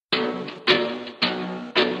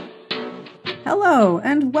Hello,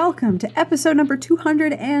 and welcome to episode number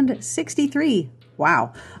 263.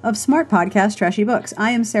 Wow. Of Smart Podcast Trashy Books.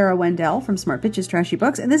 I am Sarah Wendell from Smart Bitches Trashy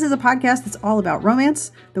Books, and this is a podcast that's all about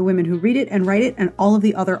romance, the women who read it and write it, and all of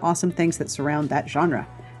the other awesome things that surround that genre.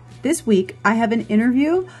 This week, I have an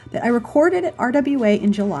interview that I recorded at RWA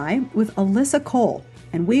in July with Alyssa Cole,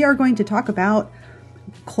 and we are going to talk about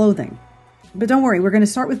clothing. But don't worry, we're going to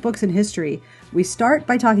start with books and history. We start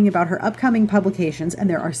by talking about her upcoming publications, and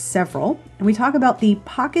there are several. And we talk about the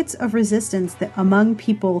pockets of resistance that among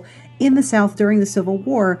people in the South during the Civil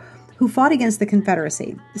War who fought against the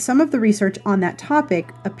Confederacy. Some of the research on that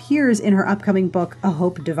topic appears in her upcoming book, A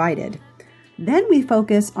Hope Divided. Then we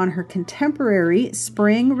focus on her contemporary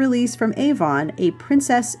spring release from Avon, A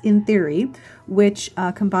Princess in Theory, which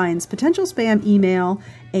combines potential spam email,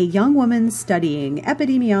 a young woman studying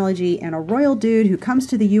epidemiology, and a royal dude who comes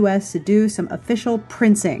to the U.S. to do some official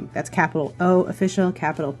princing. That's capital O, official,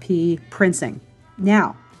 capital P, princing.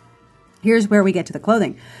 Now, here's where we get to the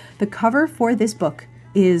clothing. The cover for this book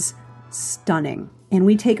is stunning, and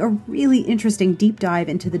we take a really interesting deep dive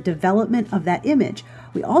into the development of that image.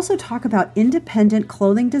 We also talk about independent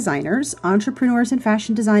clothing designers, entrepreneurs in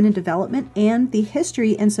fashion design and development, and the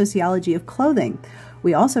history and sociology of clothing.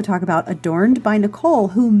 We also talk about Adorned by Nicole,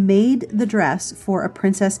 who made the dress for A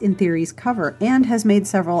Princess in Theory's cover and has made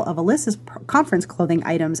several of Alyssa's conference clothing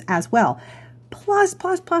items as well. Plus,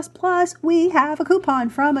 we have a coupon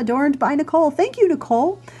from Adorned by Nicole. Thank you,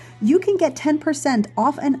 Nicole. You can get 10%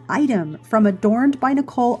 off an item from Adorned by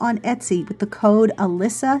Nicole on Etsy with the code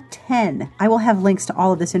Alyssa10. I will have links to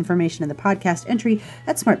all of this information in the podcast entry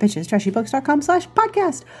at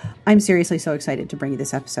smartbitchestrashybooks.com/podcast. I'm seriously so excited to bring you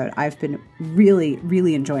this episode. I've been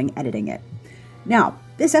really enjoying editing it. Now,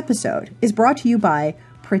 this episode is brought to you by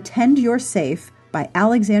Pretend You're Safe by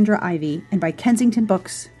Alexandra Ivy and by Kensington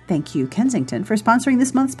Books. Thank you, Kensington, for sponsoring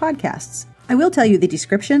this month's podcasts. I will tell you the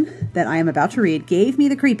description that I am about to read gave me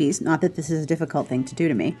the creepies, not that this is a difficult thing to do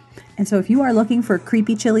to me. And so if you are looking for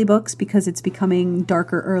creepy chilly books because it's becoming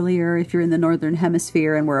darker earlier, if you're in the Northern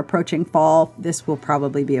Hemisphere and we're approaching fall, this will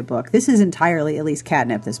probably be a book. This is entirely Elise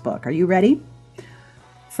Catnip, this book. Are you ready?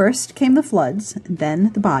 First came the floods,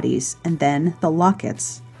 then the bodies, and then the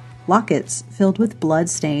lockets. Lockets filled with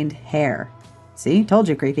blood-stained hair. See? Told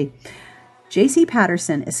you, creepy. J.C.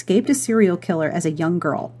 Patterson escaped a serial killer as a young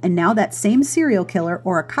girl, and now that same serial killer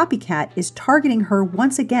or a copycat is targeting her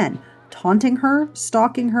once again, taunting her,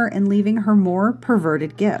 stalking her, and leaving her more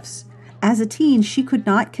perverted gifts. As a teen, she could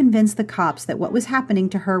not convince the cops that what was happening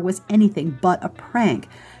to her was anything but a prank.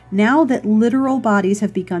 Now that literal bodies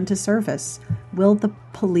have begun to surface, will the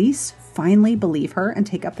police finally believe her and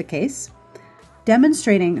take up the case?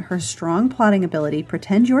 Demonstrating her strong plotting ability,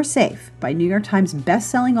 Pretend You're Safe by New York Times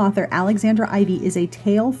bestselling author Alexandra Ivy is a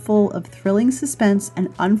tale full of thrilling suspense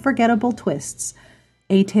and unforgettable twists.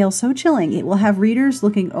 A tale so chilling it will have readers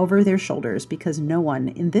looking over their shoulders because no one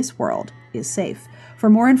in this world is safe. For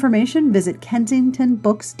more information, visit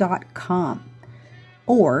kensingtonbooks.com.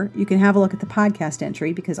 Or you can have a look at the podcast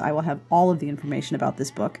entry because I will have all of the information about this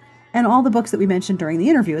book and all the books that we mentioned during the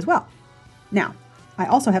interview as well. Now, I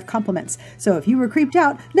also have compliments, so if you were creeped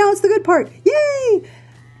out, now it's the good part. Yay!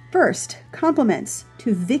 First, compliments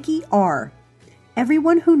to Vicky R.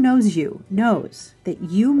 Everyone who knows you knows that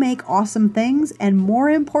you make awesome things, and more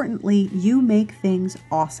importantly, you make things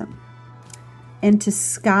awesome. And to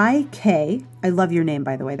Sky K, I love your name,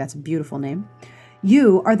 by the way, that's a beautiful name.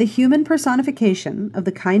 You are the human personification of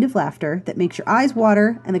the kind of laughter that makes your eyes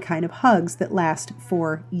water and the kind of hugs that last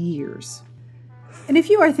for years. And if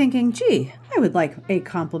you are thinking, gee, I would like a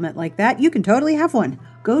compliment like that, you can totally have one.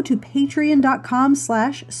 Go to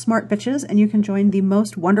patreon.com/smartbitches and you can join the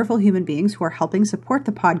most wonderful human beings who are helping support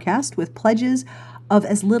the podcast with pledges of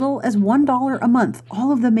as little as $1 a month.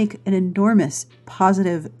 All of them make an enormous,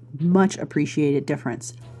 positive, much appreciated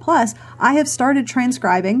difference. Plus, I have started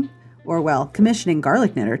transcribing, commissioning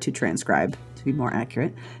Garlic Knitter to transcribe, to be more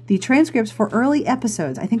accurate, the transcripts for early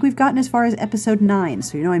episodes. I think we've gotten as far as episode 9,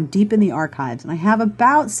 so you know I'm deep in the archives, and I have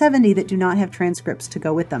about 70 that do not have transcripts to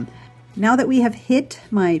go with them. Now that we have hit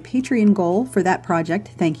my Patreon goal for that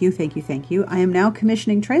project, thank you, I am now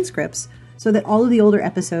commissioning transcripts so that all of the older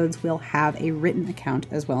episodes will have a written account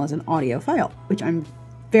as well as an audio file, which I'm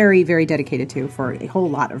very, very dedicated to for a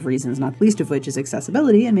whole lot of reasons, not the least of which is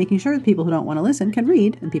accessibility and making sure that people who don't want to listen can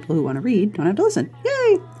read, and people who want to read don't have to listen.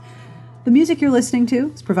 Yay! The music you're listening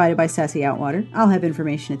to is provided by Sassy Outwater. I'll have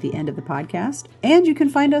information at the end of the podcast. And you can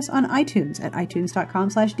find us on iTunes at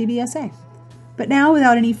itunes.com/DBSA. But now,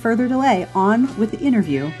 without any further delay, on with the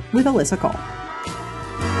interview with Alyssa Cole.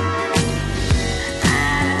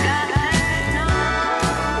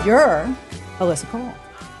 You're Alyssa Cole.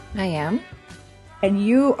 I am. And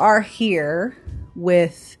you are here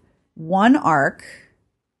with one arc,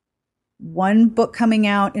 one book coming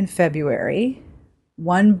out in February,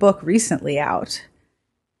 one book recently out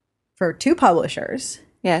for 2 publishers.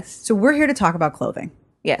 Yes. So we're here to talk about clothing.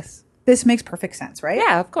 Yes. This makes perfect sense, right?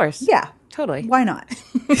 Yeah, of course. Yeah. Totally. Why not?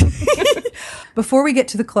 Before we get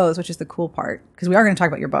to the clothes, which is the cool part, because we are going to talk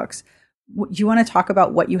about your books, do you want to talk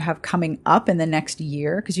about what you have coming up in the next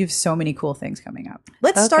year? Because you have so many cool things coming up.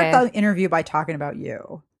 Let's start the interview by talking about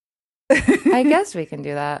you. I guess we can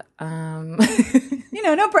do that.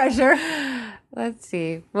 No pressure. Let's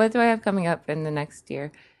see. What do I have coming up in the next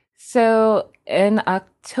year? So in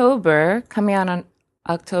October, coming out on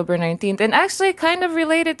October 19th, and actually kind of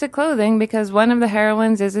related to clothing because one of the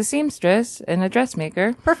heroines is a seamstress and a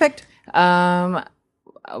dressmaker. Perfect.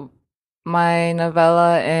 My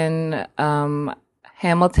novella in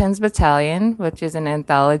Hamilton's Battalion, which is an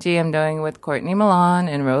anthology I'm doing with Courtney Milan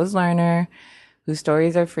and Rose Lerner, whose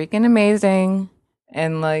stories are freaking amazing.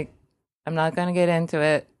 And I'm not going to get into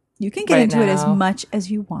it. You can get into it as much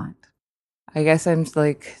as you want. I guess I'm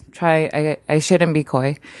I shouldn't be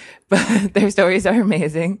coy, but their stories are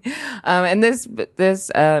amazing. And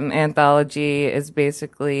this anthology is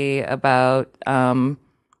basically about,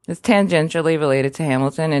 it's tangentially related to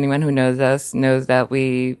Hamilton. Anyone who knows us knows that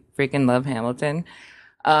we freaking love Hamilton.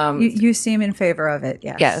 You seem in favor of it,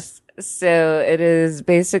 yes. Yes. So it is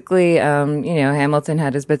basically, Hamilton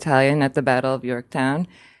had his battalion at the Battle of Yorktown,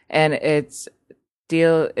 and it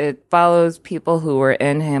follows people who were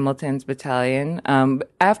in Hamilton's battalion.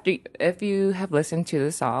 If you have listened to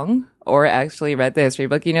the song or actually read the history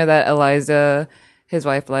book, you know that his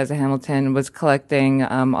wife Eliza Hamilton was collecting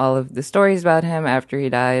all of the stories about him after he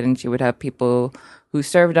died, and she would have people who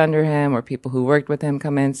served under him or people who worked with him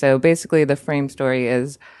come in. So basically the frame story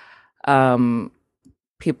is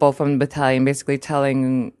people from the battalion basically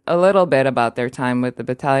telling a little bit about their time with the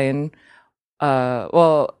battalion.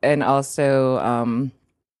 And also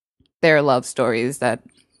their love stories that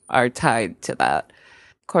are tied to that.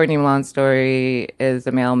 Courtney Milan's story is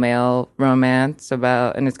a male-male romance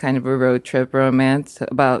and it's kind of a road trip romance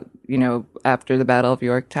about, after the Battle of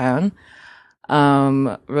Yorktown.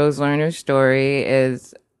 Rose Lerner's story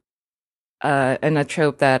is and a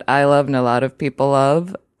trope that I love and a lot of people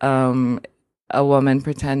love. A woman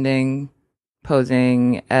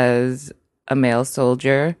posing as a male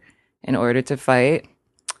soldier in order to fight.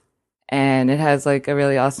 And it has a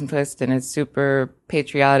really awesome twist, and it's super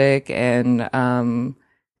patriotic, and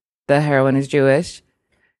the heroine is Jewish,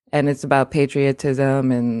 and it's about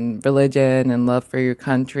patriotism and religion and love for your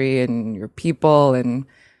country and your people, and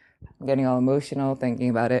I'm getting all emotional thinking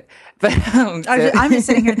about it. But I'm just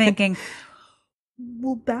sitting here thinking,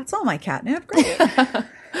 well, that's all my catnip. Great.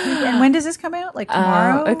 And when does this come out?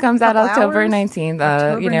 Tomorrow? It comes out October hours? 19th.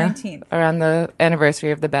 October 19th. Around the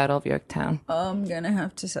anniversary of the Battle of Yorktown. I'm going to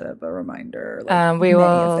have to set up a reminder. We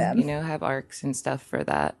will, have arcs and stuff for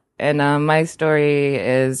that. And my story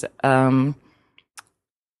is a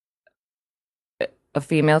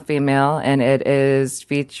female, and it is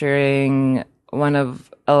featuring one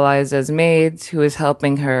of Eliza's maids who is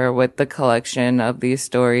helping her with the collection of these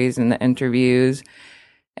stories and the interviews,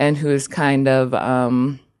 and who is kind of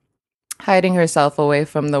hiding herself away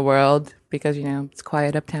from the world because, it's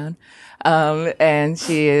quiet uptown. And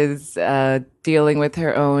she is dealing with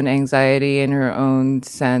her own anxiety and her own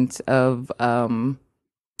sense of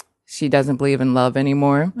she doesn't believe in love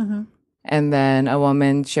anymore. Mm-hmm. And then a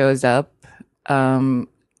woman shows up.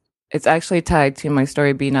 It's actually tied to my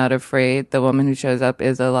story, Be Not Afraid. The woman who shows up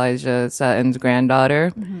is Elijah Sutton's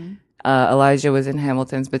granddaughter. Mm-hmm. Elijah was in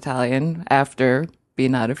Hamilton's battalion after Be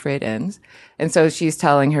Not Afraid ends. And so she's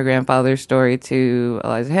telling her grandfather's story to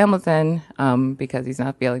Elijah Hamilton because he's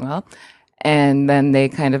not feeling well. And then they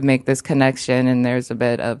kind of make this connection, and there's a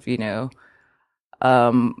bit of,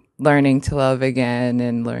 learning to love again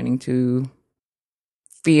and learning to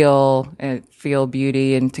feel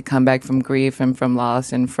beauty and to come back from grief and from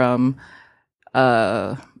loss and from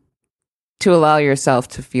to allow yourself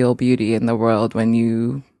to feel beauty in the world when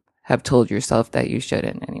you have told yourself that you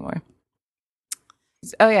shouldn't anymore.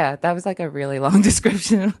 Oh yeah, that was a really long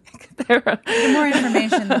description. The more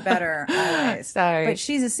information, the better. Always. Sorry, but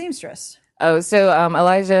she's a seamstress. Oh, so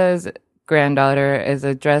Elijah's granddaughter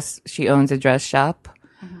she owns a dress shop.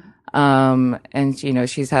 And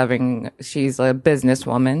she's a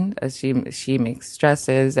businesswoman. She makes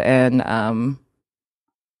dresses, and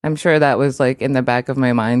I'm sure that was in the back of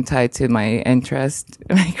my mind, tied to my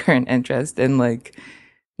current interest in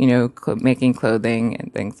making clothing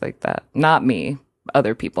and things like that. Not me,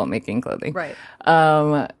 other people making clothing. Right.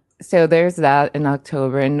 So there's that in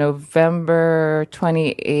October. In November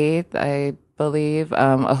 28th, I believe.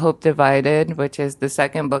 A Hope Divided, which is the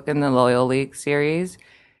second book in the Loyal League series,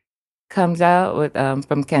 comes out with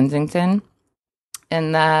from Kensington,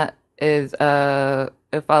 and that is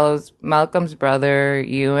it follows Malcolm's brother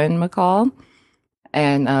Ewan McCall,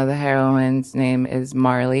 and the heroine's name is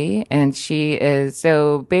Marley, and she is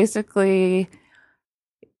so basically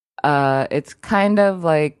it's kind of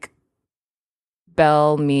like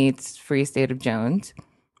Belle meets Free State of Jones.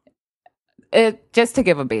 It just to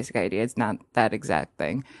give a basic idea, it's not that exact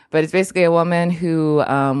thing, but it's basically a woman who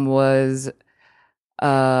was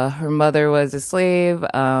her mother was a slave.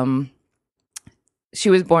 She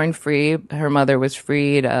was born free. Her mother was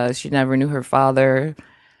freed. She never knew her father.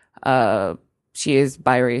 She is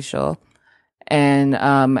biracial. And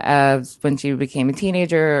as when she became a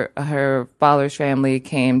teenager, her father's family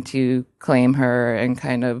came to claim her and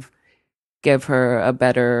kind of give her a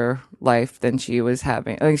better life than she was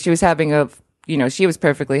having. Like she was having she was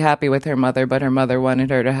perfectly happy with her mother, but her mother wanted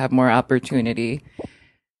her to have more opportunity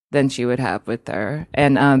than she would have with her.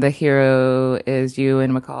 And the hero is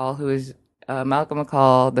Ewan McCall, who is Malcolm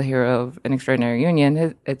McCall, the hero of An Extraordinary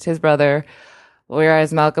Union. It's his brother.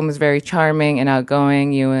 Whereas Malcolm is very charming and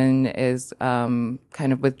outgoing, Ewan is kind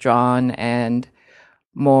of withdrawn and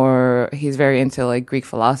he's very into like Greek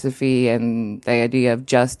philosophy and the idea of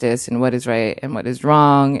justice and what is right and what is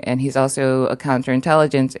wrong. And he's also a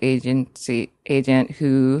counterintelligence agent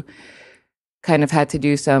who kind of had to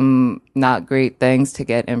do some not great things to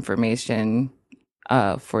get information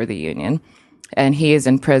for the Union. And he is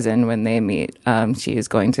in prison when they meet. She is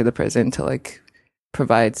going to the prison to like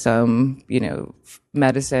provide some,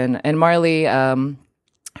 medicine. And Marley,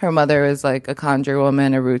 her mother was like a conjure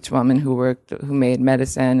woman, a roots woman who made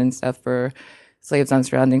medicine and stuff for slaves on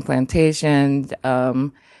surrounding plantations.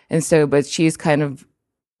 But she's kind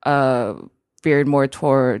of veered more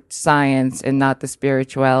toward science and not the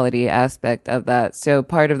spirituality aspect of that. So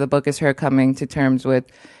part of the book is her coming to terms with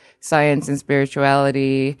science and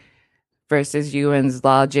spirituality versus Ewan's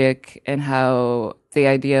logic and how the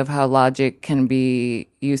idea of how logic can be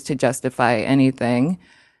used to justify anything.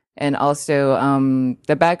 And also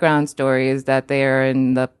the background story is that they are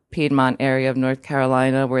in the Piedmont area of North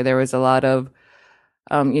Carolina where there was a lot of,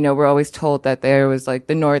 we're always told that there was like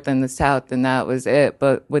the North and the South and that was it.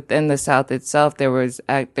 But within the South itself, there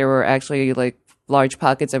were actually like large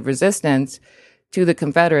pockets of resistance to the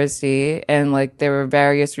Confederacy. And like there were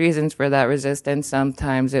various reasons for that resistance.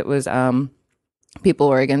 Sometimes it was people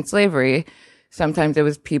were against slavery. Sometimes it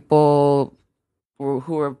was people who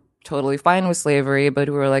were totally fine with slavery, but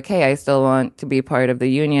who were like, hey, I still want to be part of the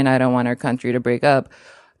Union. I don't want our country to break up.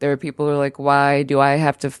 There were people who were like, why do I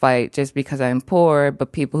have to fight just because I'm poor?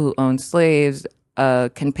 But people who own slaves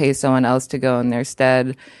can pay someone else to go in their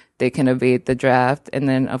stead. They can evade the draft. And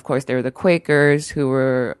then, of course, there were the Quakers who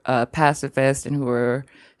were pacifists and who were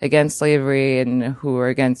against slavery and who were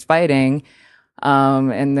against fighting.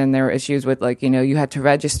 And then there were issues with like, you had to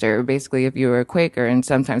register basically if you were a Quaker, and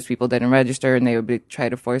sometimes people didn't register and they would try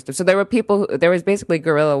to force them. So there was basically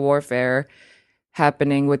guerrilla warfare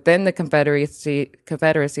happening within the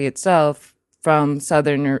Confederacy itself from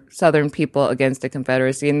Southern people against the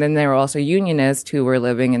Confederacy. And then there were also Unionists who were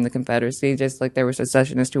living in the Confederacy, just like there were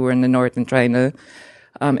secessionists who were in the North and trying to,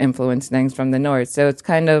 influence things from the North. So it's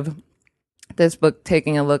kind of this book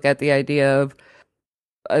taking a look at the idea of,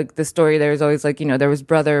 the story. There was always like, there was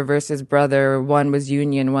brother versus brother. One was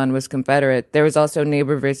Union, one was Confederate. There was also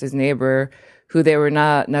neighbor versus neighbor, who they were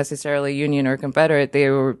not necessarily Union or Confederate. They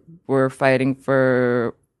were fighting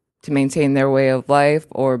to maintain their way of life,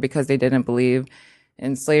 or because they didn't believe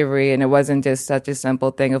in slavery. And it wasn't just such a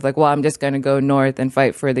simple thing of like, well, I'm just going to go north and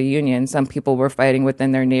fight for the Union. Some people were fighting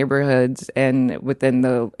within their neighborhoods and within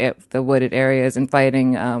the wooded areas and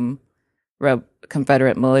fighting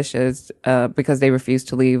Confederate militias because they refused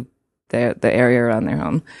to leave the area around their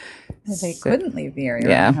home. They couldn't leave the area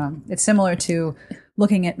around their home. It's similar to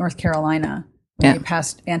looking at North Carolina when they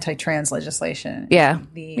passed anti-trans legislation. The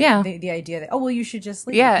idea that, you should just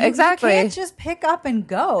leave. Yeah, exactly. You can't just pick up and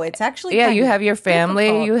go. It's actually you have your family,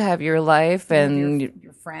 difficult. You have your life, and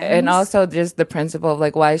your friends. And also just the principle of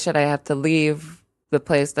like, why should I have to leave the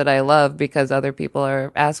place that I love because other people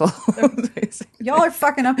are assholes? Y'all are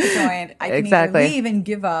fucking up the joint. I can either leave and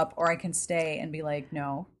give up, or I can stay and be like,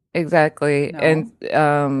 no. Exactly. No. And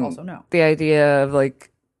also no. The idea of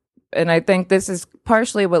like, and I think this is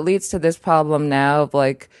partially what leads to this problem now of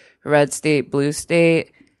like red state, blue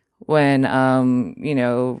state, when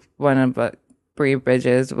one of Bree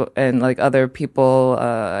Bridges and like other people,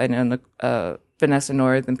 I know Vanessa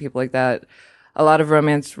North and people like that, a lot of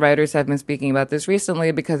romance writers have been speaking about this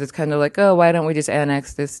recently because it's kind of like, oh, why don't we just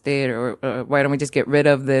annex this state, or why don't we just get rid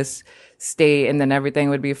of this state and then everything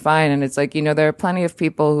would be fine? And it's like, there are plenty of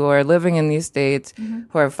people who are living in these states,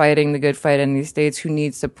 who are fighting the good fight in these states, who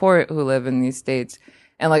need support, who live in these states.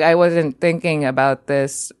 And like, I wasn't thinking about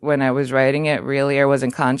this when I was writing it, really, or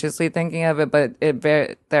wasn't consciously thinking of it, but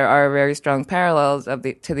there are very strong parallels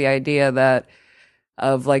to the idea that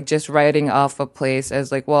of like just writing off a place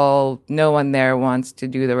as like, well, no one there wants to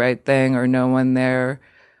do the right thing, or no one there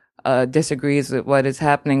disagrees with what is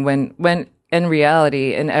happening, when in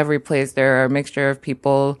reality, in every place, there are a mixture of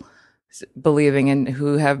people believing in,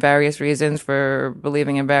 who have various reasons for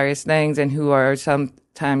believing in various things, and who are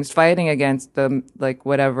sometimes fighting against the, like,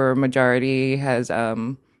 whatever majority has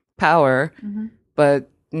power, but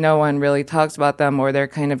no one really talks about them, or they're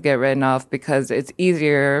kind of get written off because it's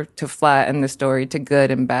easier to flatten the story to good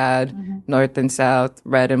and bad, north and south,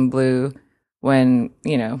 red and blue, when,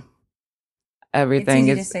 everything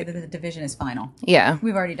it's easy is to say that the division is final. Yeah.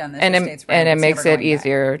 We've already done this. And it makes it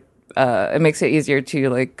easier. It makes it easiasier to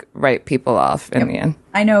like write people off in the end.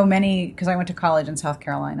 I know many, because I went to college in South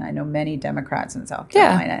Carolina. I know many Democrats in South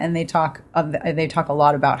Carolina, and they talk a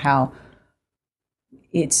lot about how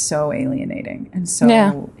it's so alienating, and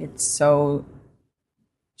so it's so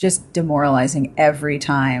just demoralizing every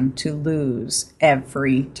time to lose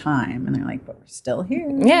every time. And they're like, but we're still here.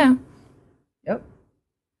 Yeah. Yep.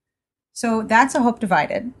 So that's A Hope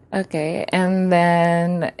Divided. Okay. And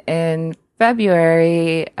then in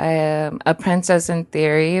February, A Princess in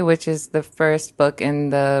Theory, which is the first book in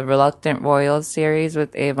the Reluctant Royals series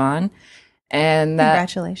with Avon. And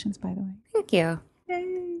congratulations, by the way. Thank you.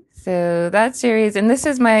 So that series, and this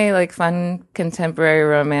is my like fun contemporary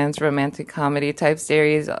romantic comedy type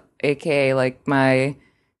series, aka like my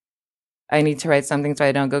I need to write something so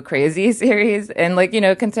I don't go crazy series. And like,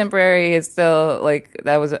 contemporary is still like,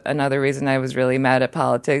 that was another reason I was really mad at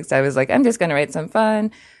politics. I was like, I'm just going to write some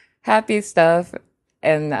fun, happy stuff.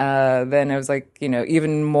 And then it was like,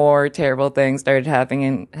 even more terrible things started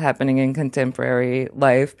happening in contemporary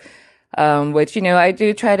life. Which, I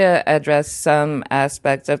do try to address some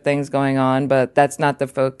aspects of things going on, but that's not the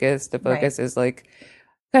focus. The focus is like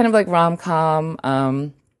kind of like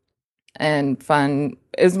rom-com, and fun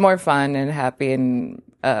is more fun and happy and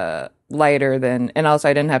lighter than, and also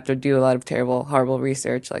I didn't have to do a lot of horrible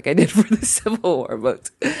research like I did for the Civil War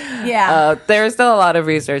books. Yeah. There is still a lot of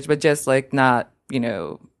research, but just like not,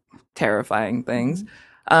 terrifying things.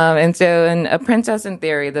 And so in A Princess in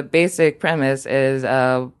Theory, the basic premise is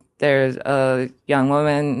there's a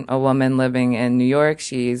woman living in New York.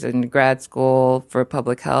 She's in grad school for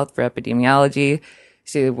public health, for epidemiology.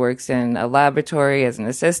 She works in a laboratory as an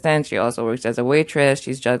assistant. She also works as a waitress.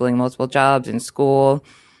 She's juggling multiple jobs in school.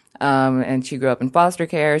 And she grew up in foster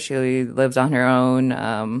care. She lives on her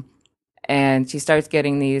own. And she starts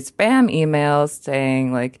getting these spam emails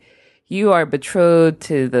saying, like, you are betrothed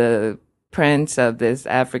to the prince of this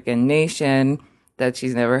African nation that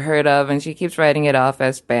she's never heard of. And she keeps writing it off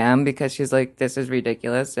as spam because she's like, this is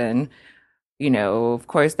ridiculous. And, of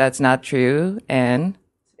course, that's not true. And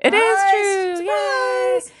it is true.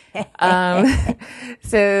 Yes.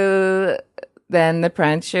 So then the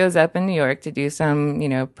prince shows up in New York to do some,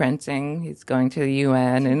 printing. He's going to the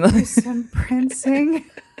UN and do some printing.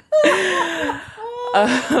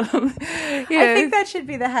 I think that should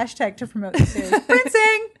be the hashtag to promote the series.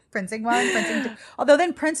 Printing 1, printing 2. Although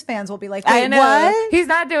then Prince fans will be like, wait, what? He's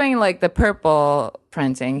not doing like the purple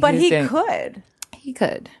printing. But he could. He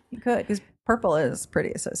could. Because purple is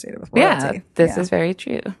pretty associated with royalty. Yeah, this is very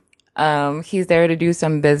true. He's there to do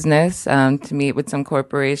some business, to meet with some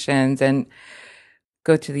corporations and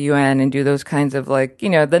go to the UN and do those kinds of like,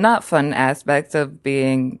 the not fun aspects of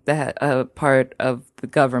being the part of the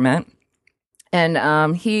government.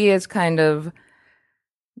 And he is kind of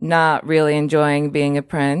not really enjoying being a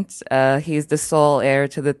prince. He's the sole heir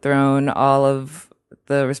to the throne. All of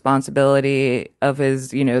the responsibility of his,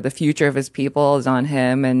 the future of his people is on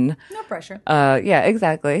him, and no pressure. Yeah,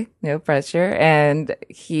 exactly. No pressure. And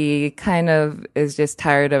he kind of is just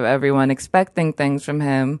tired of everyone expecting things from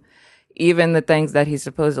him. Even the things that he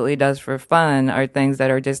supposedly does for fun are things that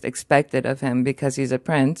are just expected of him because he's a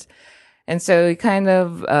prince. And so he kind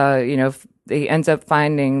of, he ends up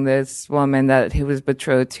finding this woman that he was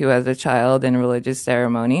betrothed to as a child in a religious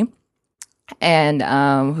ceremony, and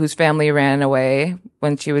whose family ran away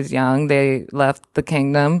when she was young. They left the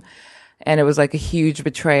kingdom, and it was like a huge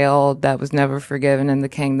betrayal that was never forgiven in the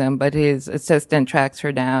kingdom. But his assistant tracks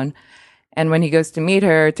her down, and when he goes to meet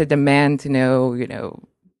her to demand to know,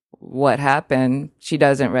 what happened, she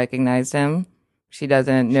doesn't recognize him She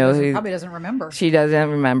doesn't know who. Probably doesn't remember. She doesn't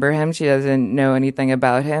remember him. She doesn't know anything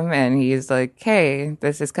about him. And he's like, hey,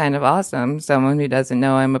 this is kind of awesome. Someone who doesn't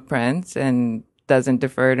know I'm a prince and doesn't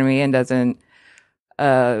defer to me and doesn't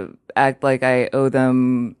act like I owe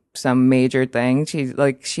them some major thing.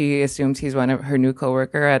 She assumes he's one of her new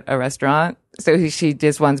coworker at a restaurant. So she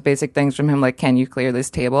just wants basic things from him, like, can you clear this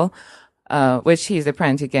table? Which he's a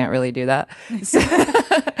prince. He can't really do that. So,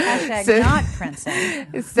 not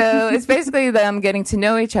princing. So it's basically them getting to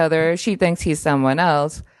know each other. She thinks he's someone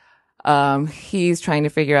else. He's trying to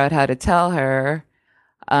figure out how to tell her.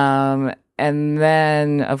 And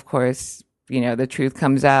then, of course, the truth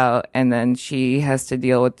comes out, and then she has to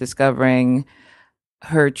deal with discovering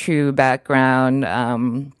her true background.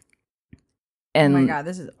 And oh my God,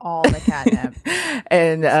 this is all the catnip.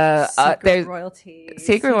 And there's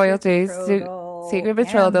secret royalties, secret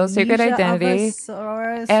betrothal, secret identity,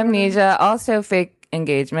 amnesia, also fake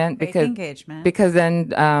engagement, because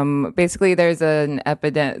then basically there's an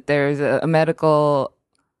epidemic, there's a medical,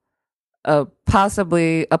 a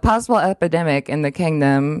possible epidemic in the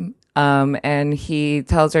kingdom, and he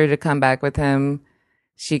tells her to come back with him.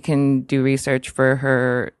 She can do research for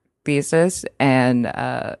her thesis, and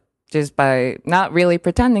just by not really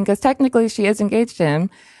pretending, because technically she is engaged to him.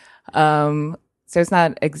 So it's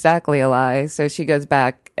not exactly a lie. So she goes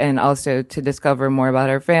back and also to discover more about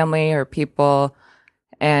her family, her people,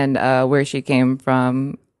 and where she came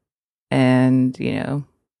from. And,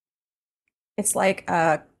 it's like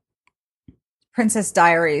Princess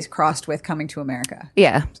Diaries crossed with Coming to America.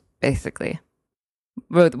 Yeah, basically.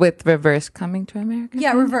 With reverse Coming to America?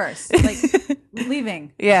 Yeah, reverse. Like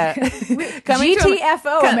leaving. Yeah.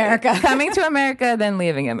 GTFO America. Coming to America, then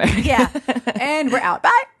leaving America. Yeah. And we're out.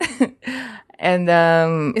 Bye.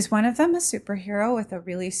 And is one of them a superhero with a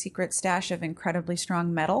really secret stash of incredibly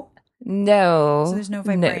strong metal? No. So there's no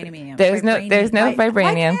vibranium. There's no vibranium.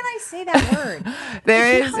 Why can't I say that word?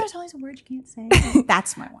 There's always a word you can't say.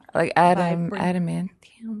 That's my one. Like adamantium.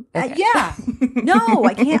 Okay. Yeah. No,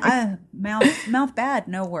 I can't. Mouth bad.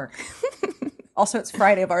 No work. Also, it's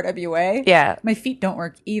Friday of RWA. Yeah. My feet don't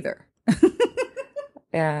work either.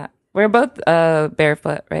 Yeah. We're both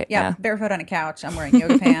barefoot right now. Yeah, barefoot on a couch. I'm wearing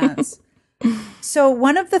yoga pants. So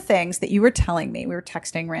one of the things that you were telling me, we were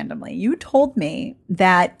texting randomly, you told me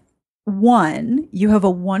that you have a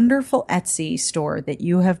wonderful Etsy store that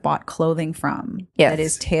you have bought clothing from. Yes. That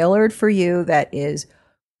is tailored for you, that is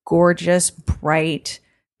gorgeous, bright.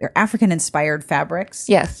 They're African-inspired fabrics.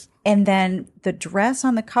 Yes. And then the dress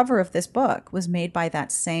on the cover of this book was made by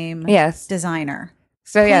that same designer.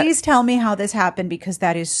 So please tell me how this happened, because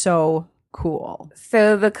that is so cool.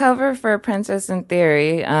 So the cover for Princess in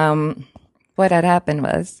Theory, what had happened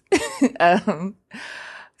was,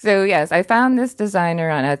 so yes, I found this designer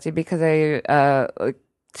on Etsy because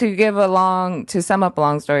to sum up a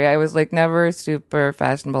long story, I was like never a super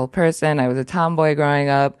fashionable person. I was a tomboy growing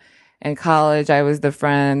up. In college, I was the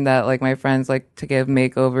friend that like my friends like to give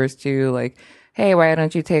makeovers to, like, hey, why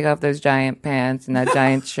don't you take off those giant pants and that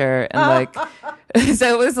giant shirt? And like,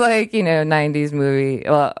 so it was like, 90s movie,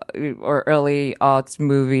 or early aughts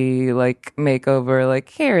movie, like makeover, like,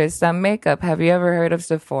 here is some makeup. Have you ever heard of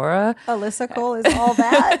Sephora? Alyssa Cole is all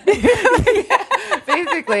that. Yeah,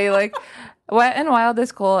 basically, like, Wet and Wild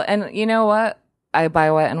is cool. And you know what? I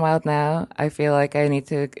buy Wet and Wild now. I feel like I need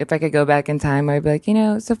to, if I could go back in time, I'd be like,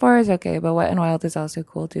 Sephora is okay, but Wet and Wild is also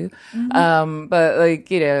cool too. Mm-hmm. But like,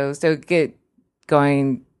 so get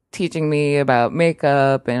going, teaching me about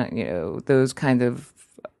makeup and, those kind of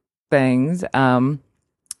things.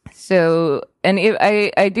 So, and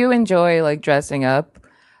I do enjoy like dressing up.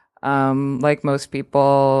 Like most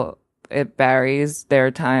people, it varies. There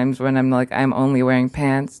are times when I'm like, I'm only wearing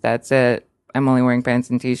pants. That's it. I'm only wearing pants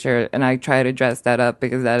and t-shirt, and I try to dress that up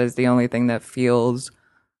because that is the only thing that feels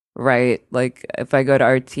right. Like if I go to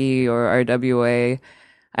RT or RWA,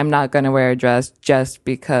 I'm not going to wear a dress just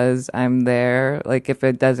because I'm there. Like if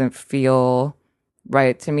it doesn't feel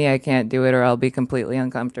right to me, I can't do it, or I'll be completely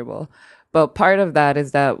uncomfortable. But part of that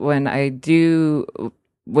is that when I do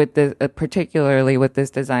with this, particularly with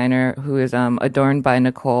this designer who is adorned by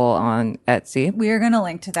Nicole on Etsy. We are going to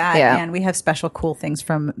link to that, and we have special cool things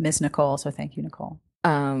from Miss Nicole, so thank you, Nicole.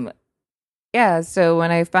 Yeah, so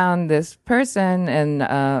when I found this person, and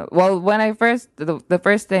when I first, the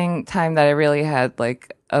first time that I really had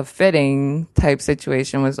like a fitting type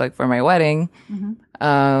situation was like for my wedding.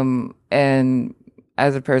 Mm-hmm. And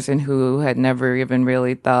as a person who had never even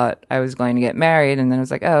really thought I was going to get married, and then I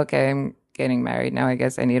was like, oh, okay, I'm getting married now, I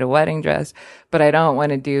guess I need a wedding dress, but I don't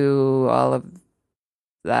want to do all of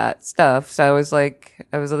that stuff. So I was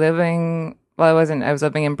living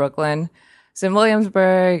in Brooklyn, was in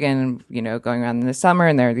Williamsburg and, going around in the summer,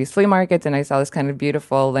 and there are these flea markets, and I saw this kind of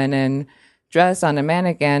beautiful linen dress on a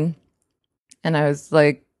mannequin. And I was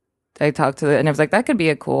like, I talked to and I was like, that could be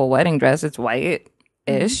a cool wedding dress. It's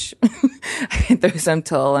white-ish. I can throw some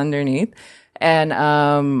tulle underneath. And,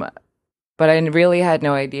 but I really had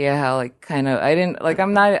no idea how,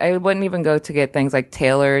 I wouldn't even go to get things like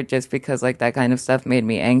tailored just because like that kind of stuff made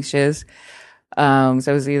me anxious. So it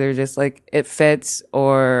was either just like it fits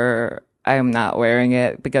or I'm not wearing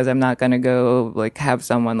it because I'm not going to go like have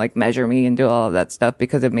someone like measure me and do all of that stuff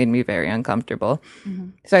because it made me very uncomfortable.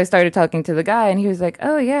 So I started talking to the guy and he was like,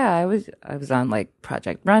 oh yeah, I was on like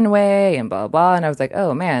Project Runway and blah, blah. And I was like,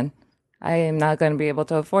 oh man, I am not going to be able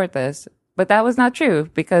to afford this. But that was not true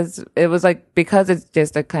because because it's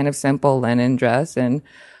just a kind of simple linen dress. And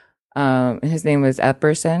his name was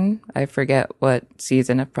Epperson. I forget what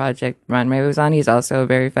season of Project Runway it was on. He's also a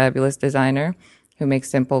very fabulous designer who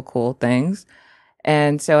makes simple, cool things.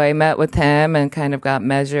 And so I met with him and kind of got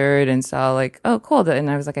measured and saw like, oh, cool.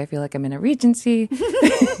 And I was like, I feel like I'm in a Regency.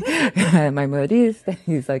 My modiste,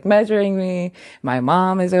 he's like measuring me. My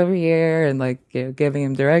mom is over here and like, giving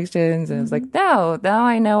him directions. And I was like, now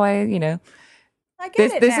I know I get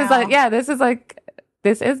this now. is like,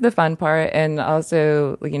 this is the fun part. And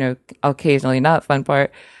also, occasionally not fun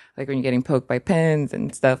part. Like when you're getting poked by pins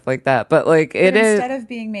and stuff like that. But like instead of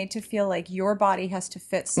being made to feel like your body has to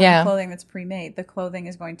fit some clothing that's pre-made, the clothing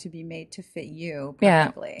is going to be made to fit you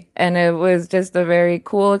perfectly. Yeah. And it was just a very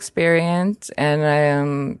cool experience.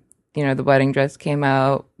 And the wedding dress came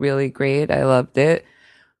out really great. I loved it.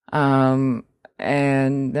 And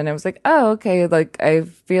then I was like, oh, okay. Like I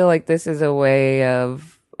feel like this is a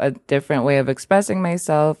different way of expressing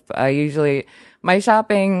myself. My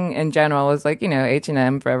shopping in general was like,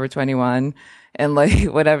 H&M, Forever 21, and like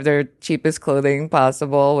whatever their cheapest clothing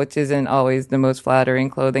possible, which isn't always the most flattering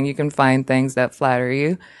clothing. You can find things that flatter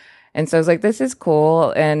you. And so I was like, this is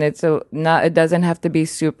cool. And it doesn't have to be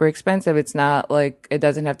super expensive. It's not like, it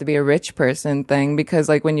doesn't have to be a rich person thing because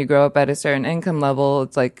like when you grow up at a certain income level,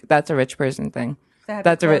 it's like, that's a rich person thing.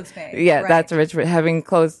 That's a rich, having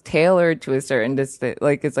clothes tailored to a certain distance.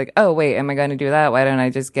 Like, it's like, oh, wait, am I going to do that? Why don't I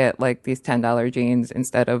just get like these $10 jeans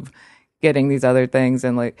instead of getting these other things?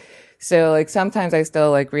 And like, so like sometimes I still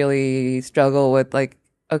like really struggle with like,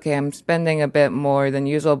 okay, I'm spending a bit more than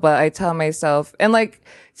usual, but I tell myself, and like,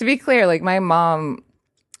 to be clear, like my mom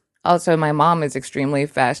is extremely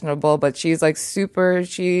fashionable, but she's like her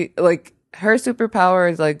superpower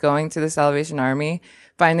is like going to the Salvation Army,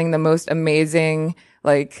 finding the most amazing,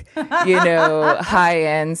 like, high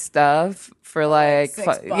end stuff for like,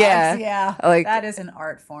 $6. Yeah. Like that is an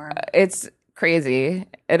art form. It's crazy.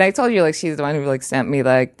 And I told you, like, she's the one who like sent me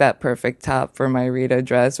like that perfect top for my Rita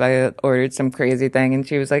dress. I ordered some crazy thing and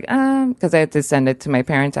she was like, because I had to send it to my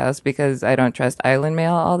parents' house because I don't trust island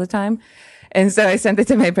mail all the time. And so I sent it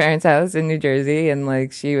to my parents' house in New Jersey and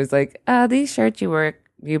like, she was like, these shirts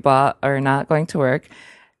you bought are not going to work.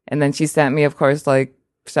 And then she sent me, of course, like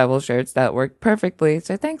several shirts that worked perfectly.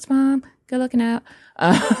 So thanks, Mom. Good looking out.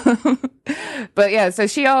 But yeah, so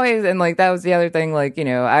she always, and like, that was the other thing, like,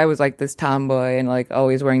 I was like this tomboy and like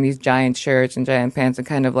always wearing these giant shirts and giant pants and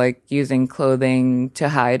kind of like using clothing to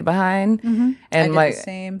hide behind. Mm-hmm. And I did the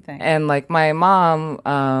same thing. And like my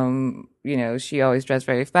mom, she always dressed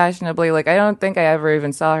very fashionably. Like, I don't think I ever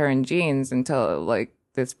even saw her in jeans until like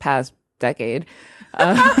this past decade.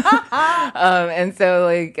 And so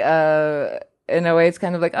like, in a way, it's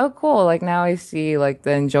kind of like, oh, cool. Like now I see like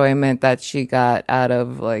the enjoyment that she got out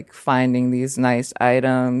of like finding these nice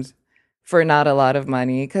items for not a lot of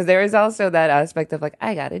money. Cause there is also that aspect of like,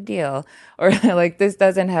 I got a deal, or like, this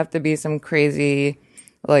doesn't have to be some crazy,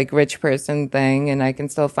 like rich person thing. And I can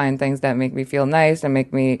still find things that make me feel nice and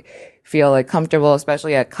make me feel like comfortable,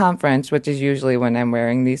 especially at conference, which is usually when I'm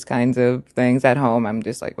wearing these kinds of things. At home, I'm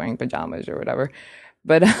just like wearing pajamas or whatever.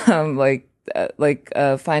 But,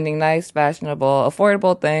 finding nice, fashionable,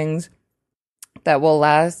 affordable things that will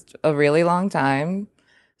last a really long time.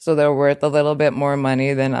 So they're worth a little bit more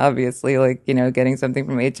money than obviously like, getting something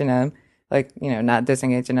from H&M. Like, not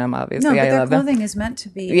dissing H&M, obviously. No, but I love their clothing them. is meant to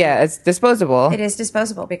be. Yeah, it's disposable. It is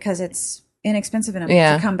disposable because it's inexpensive enough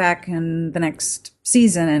to come back in the next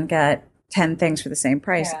season and get 10 things for the same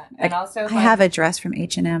price. Yeah. And also, I have a dress from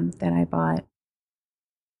H&M that I bought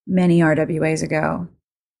many RWAs ago.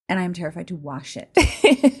 And I'm terrified to wash it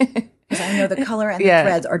because I know the color and the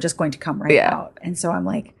threads are just going to come right out. And so I'm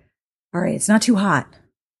like, all right, it's not too hot.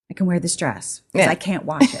 I can wear this dress because I can't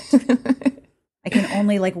wash it. I can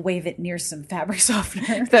only like wave it near some fabric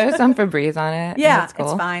softener. There's some Febreze on it. Yeah, cool.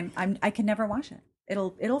 It's fine. I can never wash it.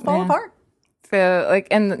 It'll fall apart. So like,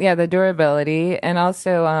 and the durability, and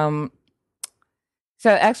also So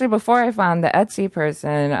actually, before I found the Etsy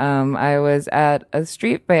person, I was at a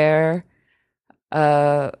street fair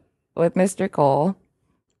uh, with Mr. Cole,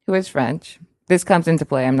 who is French. This comes into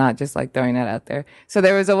play. I'm not just like throwing that out there. So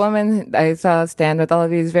there was a woman I saw stand with all of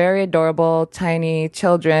these very adorable, tiny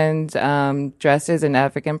children's dresses in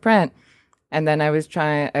African print. And then I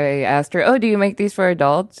asked her, "Oh, do you make these for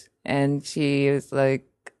adults?" And she was like,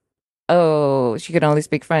 "Oh," she could only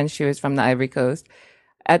speak French. She was from the Ivory Coast.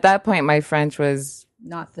 At that point, my French was,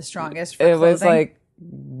 Not the strongest for it clothing. was like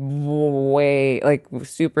way, like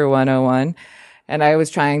super 101. And I was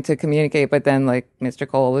trying to communicate, but then like Mr.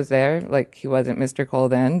 Cole was there. Like he wasn't Mr. Cole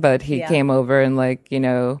then, but he came over and like,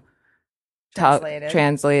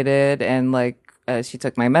 translated and like she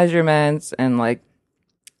took my measurements and like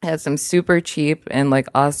had some super cheap and like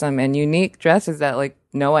awesome and unique dresses that like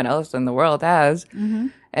no one else in the world has. Mm-hmm.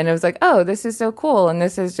 And it was like, oh, this is so cool. And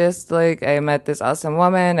this is just like, I met this awesome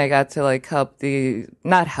woman. I got to like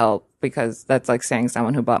not help because that's like saying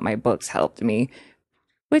someone who bought my books helped me,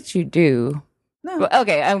 which you do. No. Well,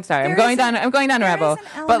 okay, I'm sorry. I'm going down a rabbit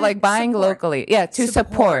hole. But like buying locally. Yeah, to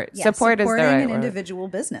support. Yeah, support is the right an word. individual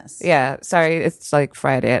business. Yeah, sorry. It's like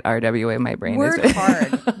Friday at RWA. My brain Word is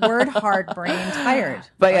hard. Word hard, brain tired.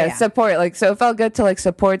 But yeah, support. Like, so it felt good to like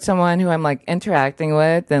support someone who I'm like interacting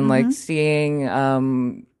with and like seeing,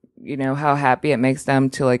 how happy it makes them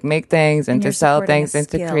to like make things and to sell things and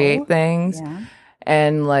to create things. Yeah.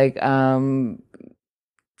 And like,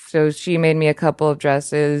 so she made me a couple of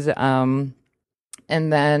dresses.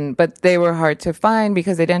 But they were hard to find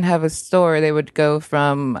because they didn't have a store. They would go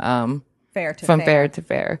from fair to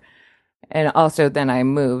fair. And also then I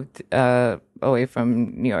moved away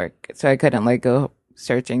from New York, so I couldn't like go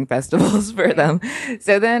searching festivals for them.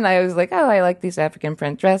 So then I was like, oh, I like these African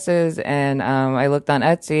print dresses, and I looked on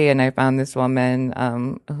Etsy and I found this woman,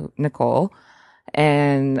 Nicole,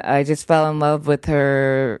 and I just fell in love with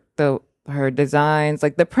her designs,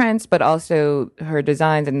 like the prints, but also her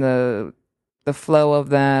designs and the flow of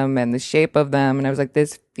them and the shape of them. And I was like,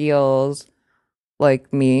 this feels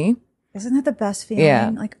like me. Isn't that the best feeling? Yeah.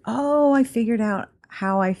 Like, oh, I figured out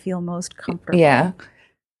how I feel most comfortable. Yeah.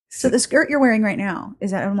 So the skirt you're wearing right now,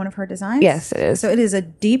 is that on one of her designs? Yes, it is. So it is a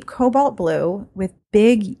deep cobalt blue with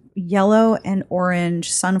big yellow and orange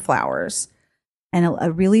sunflowers and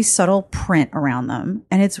a really subtle print around them.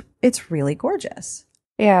 And it's really gorgeous.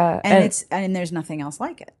 Yeah. And there's nothing else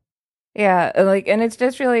like it. Yeah, like, and it's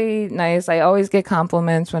just really nice. I always get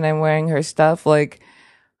compliments when I'm wearing her stuff, like,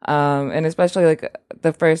 and especially like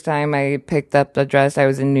the first time I picked up the dress, I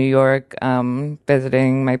was in New York,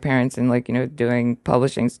 visiting my parents and like, doing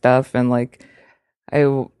publishing stuff. And like,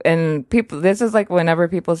 this is like whenever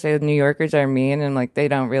people say New Yorkers are mean and like, they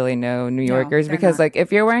don't really know New Yorkers because like,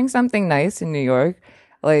 if you're wearing something nice in New York,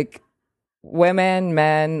 like women,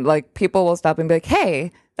 men, like people will stop and be like,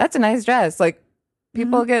 hey, that's a nice dress. Like,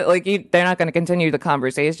 people get like they're not going to continue the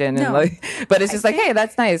conversation and like, but it's just like, hey,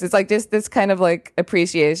 that's nice. It's like just this kind of like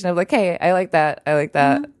appreciation of like, hey, I like that.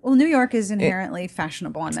 Well, New York is inherently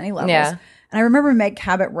fashionable on many levels. Yeah. And I remember Meg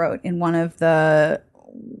Cabot wrote in one of the,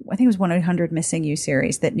 I think it was 1-800 Missing You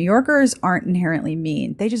series, that New Yorkers aren't inherently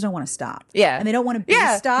mean. They just don't want to stop. Yeah. And they don't want to be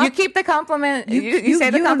stopped. You keep the compliment. You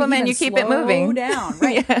say the compliment. You keep it moving. Slow down.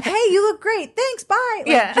 Right. Yeah. Hey, you look great. Thanks. Bye.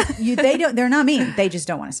 Like, they're not mean. They just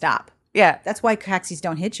don't want to stop. Yeah. That's why taxis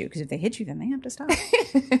don't hit you, because if they hit you, then they have to stop.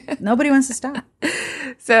 Nobody wants to stop.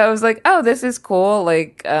 So I was like, oh, this is cool.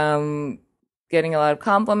 Like, getting a lot of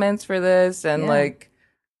compliments for this. And like,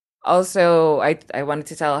 also I wanted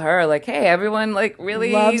to tell her like, hey, everyone like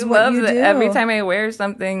really loves it. Every time I wear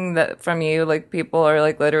something that from you, like people are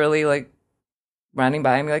like literally like running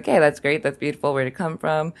by me like, hey, that's great. That's beautiful. Where'd it come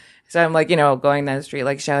from? So I'm like, going down the street,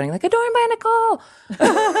 like shouting, like, adorned by Nicole.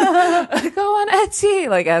 Go on Etsy.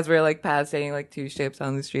 Like, as we're like passing like two ships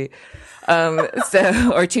on the street.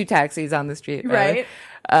 Or two taxis on the street. Rather.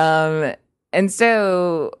 Right. And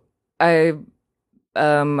so I've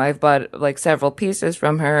bought like several pieces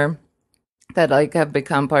from her that like have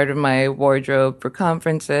become part of my wardrobe for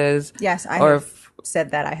conferences. Yes.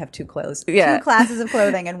 Said that I have two classes of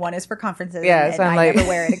clothing, and one is for conferences. And so I never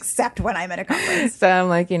wear it except when I'm at a conference. So I'm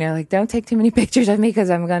like, like don't take too many pictures of me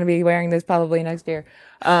because I'm going to be wearing this probably next year.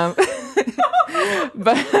 But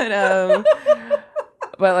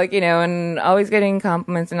like, and always getting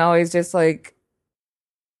compliments and always just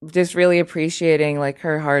really appreciating like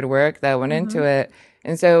her hard work that went into it.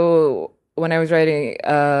 And so when I was writing,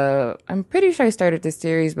 I'm pretty sure I started this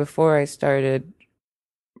series before I started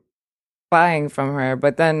buying from her,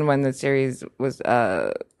 but then when the series was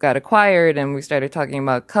got acquired and we started talking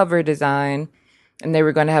about cover design and they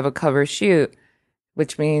were going to have a cover shoot,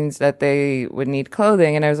 which means that they would need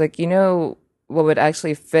clothing, and I was like, what would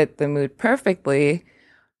actually fit the mood perfectly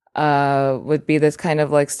would be this kind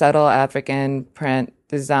of like subtle African print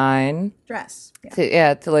design Dress.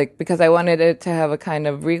 to like, because I wanted it to have a kind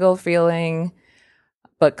of regal feeling,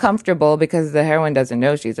 but comfortable, because the heroine doesn't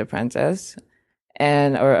know she's a princess,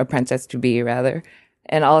 or a princess to be rather.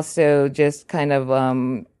 And also just kind of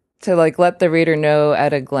to like let the reader know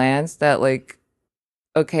at a glance that like,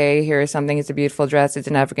 okay, here's something, it's a beautiful dress, it's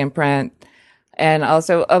an African print. And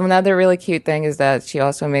also another really cute thing is that she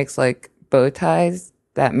also makes like bow ties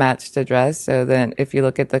that match the dress. So then if you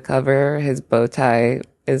look at the cover, his bow tie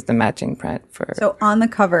is the matching print for. So on the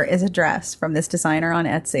cover is a dress from this designer on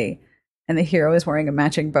Etsy, and the hero is wearing a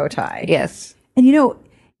matching bow tie. Yes. And you know,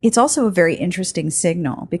 it's also a very interesting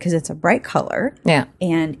signal because it's a bright color. Yeah.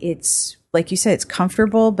 And it's, like you said, it's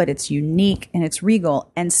comfortable, but it's unique and it's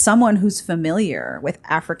regal. And someone who's familiar with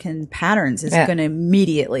African patterns is going to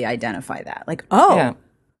immediately identify that. Like,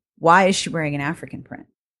 why is she wearing an African print?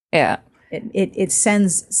 Yeah. It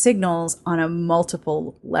sends signals on a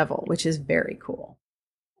multiple level, which is very cool.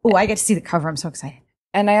 Oh, I get to see the cover. I'm so excited.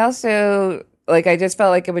 And I also, like, I just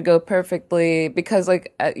felt like it would go perfectly because,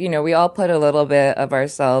 like, you know, we all put a little bit of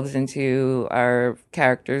ourselves into our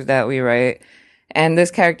characters that we write. And this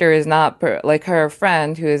character is not like her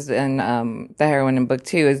friend, who is in the heroine in book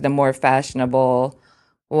 2, is the more fashionable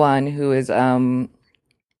one, who is,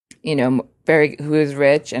 you know, who is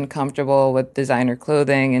rich and comfortable with designer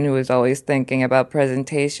clothing, and who is always thinking about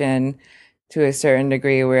presentation to a certain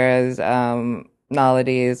degree, whereas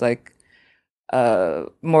Naledi is like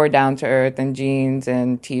more down to earth in jeans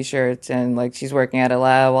and t-shirts, and like she's working at a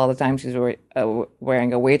lab all the time. She's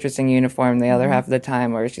wearing a waitressing uniform the other half of the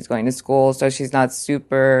time, or she's going to school, so she's not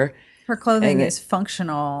super. Her clothing is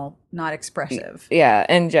functional, not expressive. Yeah,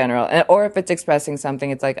 in general, or if it's expressing something,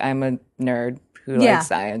 it's like, I'm a nerd who likes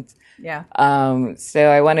science. Yeah. So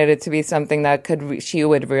I wanted it to be something that she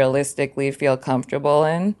would realistically feel comfortable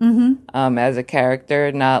in, as a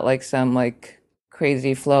character, not like some like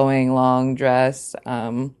crazy flowing long dress.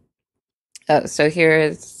 So here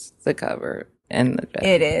is the cover and the dress.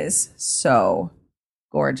 It is so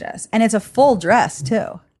gorgeous. And it's a full dress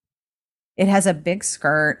too. It has a big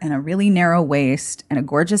skirt and a really narrow waist and a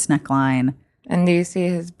gorgeous neckline. And do you see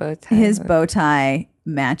his bow tie? His bow tie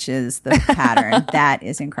matches the pattern. That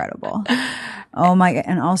is incredible. Oh my God.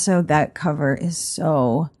 And also that cover is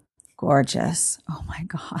so gorgeous. Oh my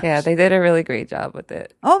gosh. Yeah, they did a really great job with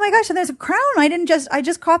it. Oh my gosh. And there's a crown. I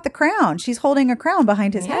just caught the crown. She's holding a crown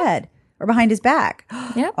behind his head or behind his back.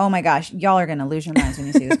 Yep. Oh my gosh. Y'all are going to lose your minds when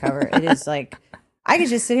you see this cover. It is like, I could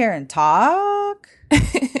just sit here and talk.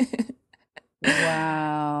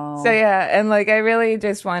 Wow. So yeah, and like I really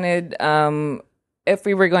just wanted, if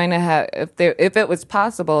we were going to have, if it was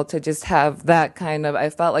possible to just have that kind of,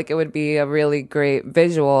 I felt like it would be a really great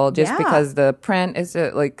visual, just because the print is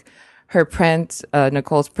like her print,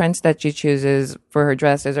 Nicole's prints that she chooses for her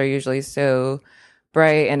dresses are usually so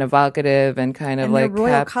bright and evocative and kind of like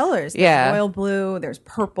royal colors. There's royal blue, there's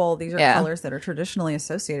purple. These are colors that are traditionally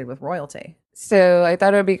associated with royalty. So I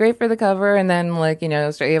thought it would be great for the cover. And then, like, you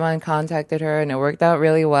know, so Avon contacted her and it worked out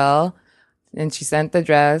really well. And she sent the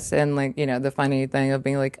dress. And, like, you know, the funny thing of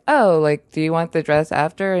being like, oh, like, do you want the dress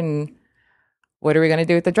after? And what are we going to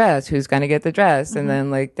do with the dress? Who's going to get the dress? And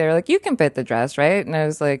then, like, they're like, you can fit the dress, right? And I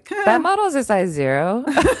was like, that model is a size 0.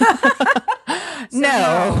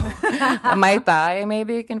 No. My thigh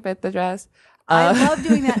maybe can fit the dress. I love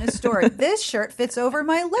doing that in a store. This shirt fits over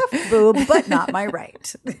my left boob, but not my right.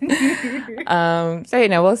 So, you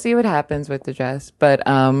know, we'll see what happens with the dress. But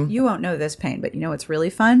you won't know this, Pain, but you know it's really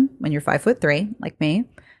fun when you're 5'3", like me,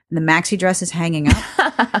 and the maxi dress is hanging up,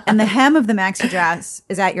 and the hem of the maxi dress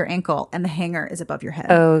is at your ankle, and the hanger is above your head.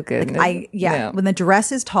 Oh, goodness. Like when the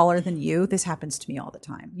dress is taller than you, this happens to me all the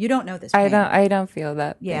time. You don't know this, Pain. I don't feel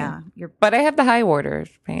that pain. Yeah. But I have the high water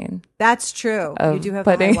pain. That's true. You do have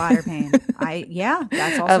the high water pain.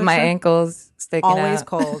 That's also of my true. Ankles sticking Always out.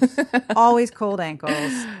 cold. Always cold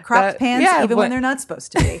ankles. Cropped pants, even when they're not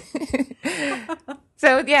supposed to be.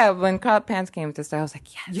 So, yeah, when crop pants came to start, I was like,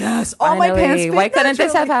 yes, all my pants fit why couldn't this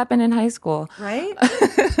naturally. have happened in high school? Right?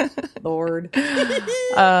 Lord.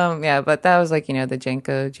 Yeah, but that was like, you know, the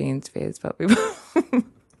Jenko jeans phase. But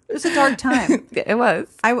It was a dark time. It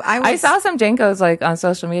was. I saw some Jenkos like on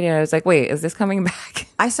social media, and I was like, wait, is this coming back?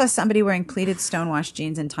 I saw somebody wearing pleated stonewashed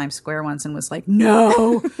jeans in Times Square once and was like,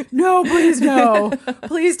 no, please, no.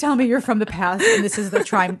 Please tell me you're from the past and this is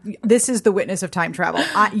the witness of time travel.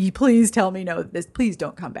 Please tell me no. Please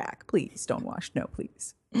don't come back. Please, stonewash. No,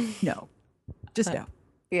 please. No. Just no.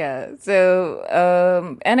 Yeah.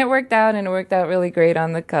 So, and it worked out really great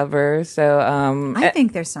on the cover. So, I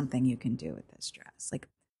think there's something you can do with this dress. Like,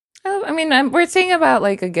 Oh, I mean, we're thinking about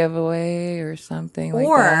like a giveaway or something like that.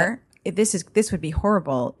 Or if this would be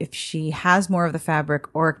horrible if she has more of the fabric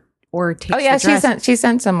or Oh takes yeah, the dress. she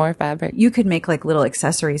sent some more fabric. You could make like little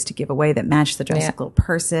accessories to give away that match the dress, Yeah. like little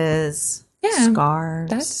purses, Yeah, scarves,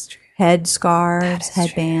 that's true. head scarves,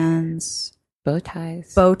 headbands, Bow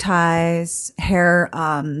ties, hair.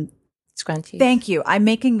 scrunchies. Thank you. I'm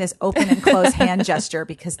making this open and close hand gesture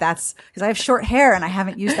because I have short hair and I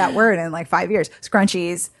haven't used that word in like 5 years.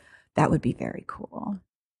 Scrunchies. That would be very cool.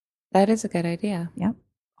 That is a good idea. Yep.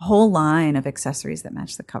 A whole line of accessories that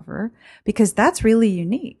match the cover because that's really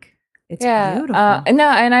unique. It's beautiful. No,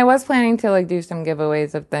 and I was planning to like do some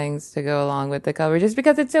giveaways of things to go along with the cover just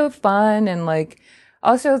because it's so fun and like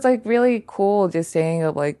also it's like really cool just seeing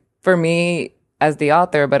like for me as the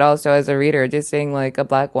author, but also as a reader, just seeing like a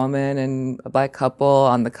black woman and a black couple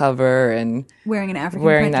on the cover and wearing an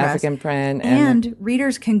African print. And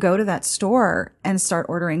readers can go to that store and start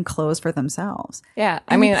ordering clothes for themselves. Yeah.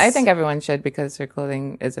 I mean, I think everyone should because their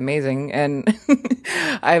clothing is amazing. And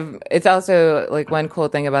it's also like one cool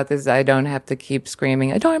thing about this is I don't have to keep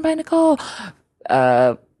screaming, adorned by Nicole.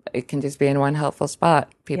 It can just be in one helpful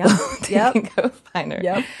spot. People can go find her.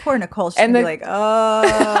 Yep. Poor Nicole. She's gonna be like,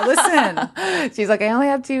 oh, listen. She's like, I only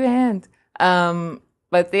have 2 hands.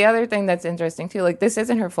 But the other thing that's interesting too, like this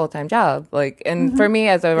isn't her full-time job. Like, and for me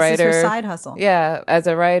as a writer, this is her side hustle. Yeah. As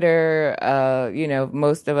a writer,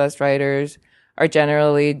 most of us writers are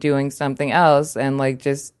generally doing something else and like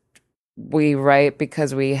just we write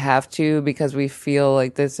because we have to, because we feel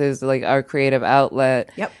like this is like our creative outlet.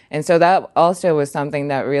 Yep. And so that also was something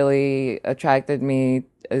that really attracted me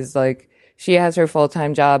is like she has her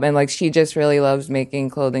full-time job and like she just really loves making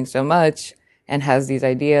clothing so much and has these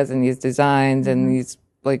ideas and these designs and these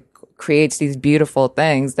like creates these beautiful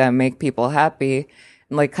things that make people happy.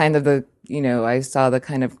 And like kind of I saw the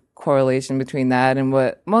kind of correlation between that and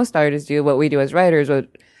what most artists do, what we do as writers, what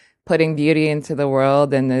putting beauty into the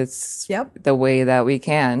world, and it's the way that we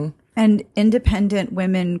can. And independent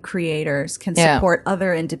women creators can support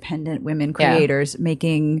other independent women creators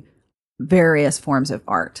making various forms of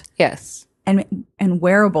art. Yes. And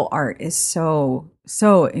wearable art is so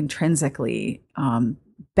intrinsically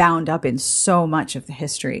bound up in so much of the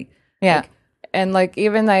history. Yeah. And like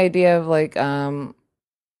even the idea of like I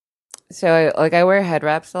wear head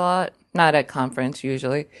wraps a lot, not at conference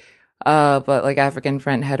usually. But like African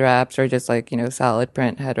print head wraps or just like, solid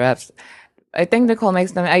print head wraps. I think Nicole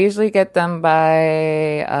makes them. I usually get them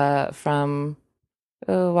from,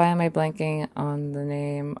 why am I blanking on the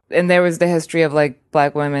name? And there was the history of like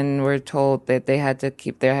black women were told that they had to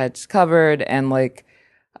keep their heads covered and like,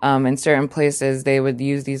 in certain places they would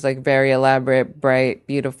use these like very elaborate, bright,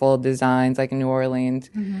 beautiful designs like in New Orleans.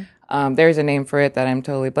 Mm-hmm. There's a name for it that I'm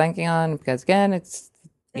totally blanking on because again, it's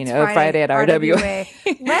Friday at RWA.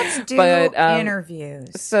 Let's do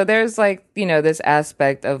interviews. So there's like, this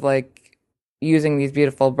aspect of like using these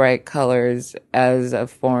beautiful bright colors as a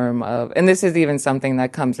form of, and this is even something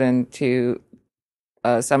that comes into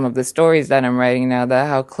some of the stories that I'm writing now, that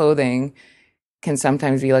how clothing can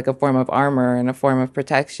sometimes be like a form of armor and a form of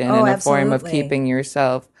protection and a form of keeping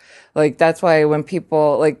yourself. Like that's why when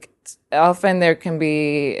people like, often there can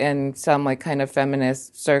be in some like kind of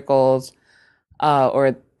feminist circles,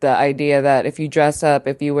 or the idea that if you dress up,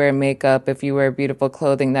 if you wear makeup, if you wear beautiful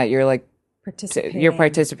clothing, that you're like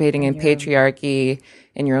participating in patriarchy,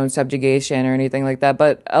 in your own subjugation or anything like that.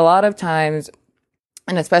 But a lot of times,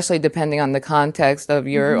 and especially depending on the context of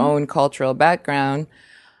your own cultural background,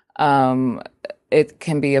 it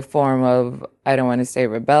can be a form of, I don't want to say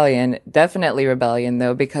rebellion, definitely rebellion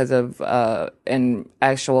though, because of, in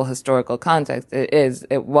actual historical context,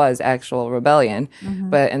 it was actual rebellion.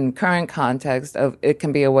 But in current context it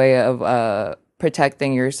can be a way of,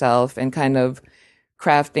 protecting yourself and kind of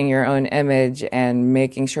crafting your own image and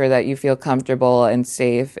making sure that you feel comfortable and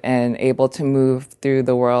safe and able to move through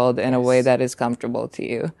the world in a way that is comfortable to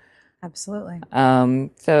you. Absolutely.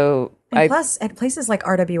 Plus, at places like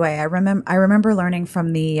RWA, I remember learning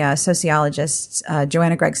from the sociologists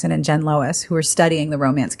Joanna Gregson and Jen Lois, who were studying the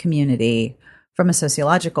romance community from a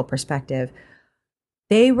sociological perspective.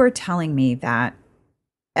 They were telling me that,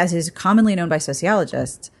 as is commonly known by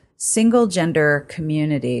sociologists, single gender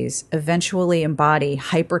communities eventually embody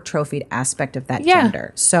hypertrophied aspect of that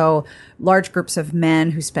gender. So large groups of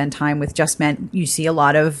men who spend time with just men, you see a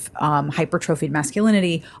lot of hypertrophied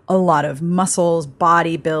masculinity, a lot of muscles,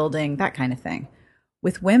 bodybuilding, that kind of thing.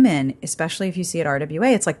 With women, especially if you see at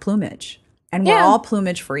RWA, it's like plumage. And we're all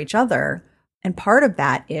plumage for each other. And part of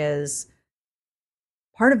that is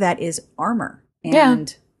armor.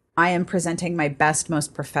 And I am presenting my best,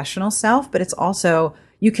 most professional self, but it's also,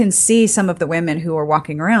 you can see some of the women who are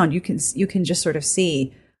walking around. You can just sort of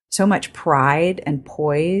see so much pride and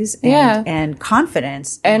poise and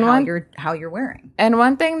confidence in how you're wearing. And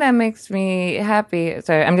one thing that makes me happy,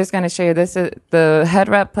 sorry, I'm just going to show you this. The head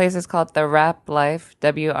wrap place is called the Wrap Life,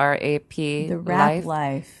 WRAP. The Wrap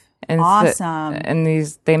Life. And awesome. And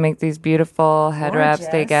they make these beautiful head wraps.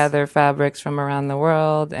 They gather fabrics from around the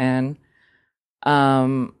world, and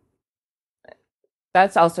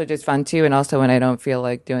that's also just fun too. And also when I don't feel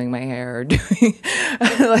like doing my hair or doing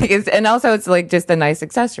and also it's like just a nice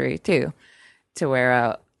accessory too to wear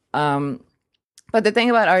out. But the thing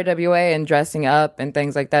about RWA and dressing up and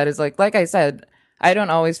things like that is like I said, I don't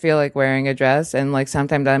always feel like wearing a dress, and like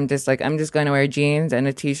sometimes I'm just going to wear jeans and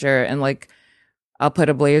a t-shirt, and like I'll put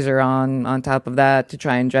a blazer on top of that to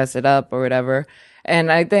try and dress it up or whatever. And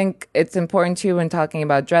I think it's important too when talking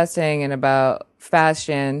about dressing and about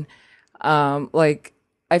fashion.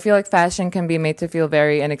 I feel like fashion can be made to feel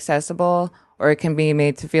very inaccessible, or it can be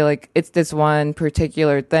made to feel like it's this one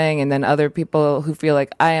particular thing. And then other people who feel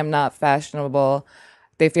like I am not fashionable,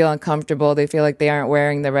 they feel uncomfortable. They feel like they aren't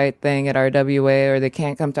wearing the right thing at RWA, or they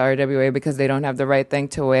can't come to RWA because they don't have the right thing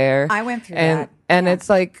to wear. I went through that. And it's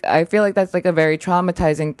like, I feel like that's like a very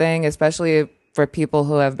traumatizing thing, especially for people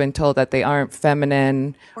who have been told that they aren't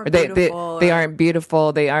feminine, or they aren't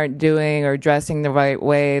beautiful, they aren't doing or dressing the right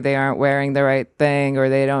way, they aren't wearing the right thing, or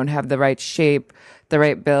they don't have the right shape, the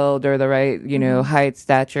right build, or the right, height,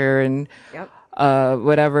 stature, and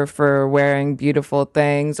whatever for wearing beautiful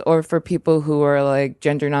things, or for people who are like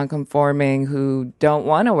gender nonconforming, who don't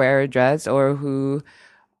want to wear a dress, or who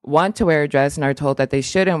want to wear a dress and are told that they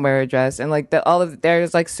shouldn't wear a dress. And like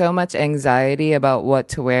there's like so much anxiety about what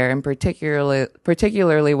to wear, and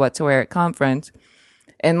particularly what to wear at conference.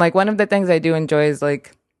 And like one of the things I do enjoy is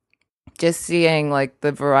like just seeing like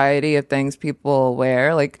the variety of things people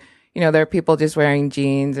wear. Like, there are people just wearing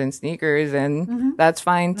jeans and sneakers, and that's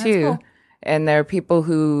fine too. Cool. And there are people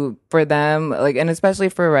who, for them, like, and especially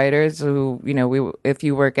for writers who, if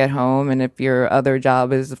you work at home, and if your other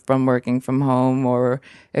job is from working from home, or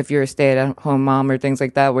if you're a stay-at-home mom or things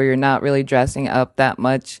like that, where you're not really dressing up that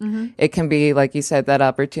much, it can be, like you said, that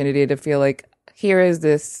opportunity to feel like, here is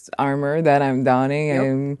this armor that I'm donning.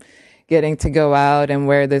 I'm getting to go out and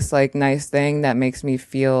wear this like nice thing that makes me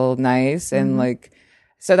feel nice. And like,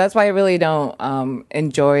 so that's why I really don't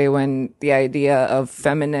enjoy when the idea of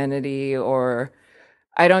femininity, or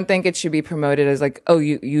I don't think it should be promoted as like, oh,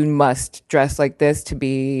 you must dress like this to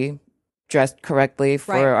be dressed correctly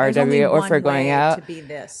for RW or for going out. To be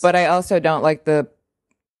this. But I also don't like the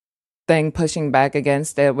thing pushing back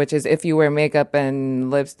against it, which is if you wear makeup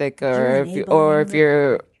and lipstick, or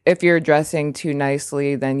if you're dressing too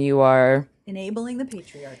nicely, then you are enabling the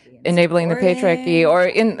patriarchy, or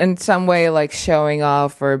in some way like showing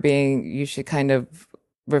off, or you should kind of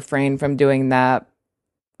refrain from doing that.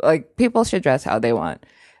 Like, people should dress how they want.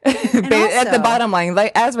 At the bottom line,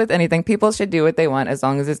 like as with anything, people should do what they want as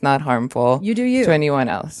long as it's not harmful to anyone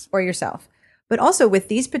else or yourself. But also with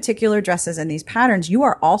these particular dresses and these patterns, you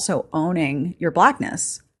are also owning your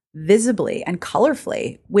Blackness visibly and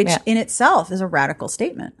colorfully, which in itself is a radical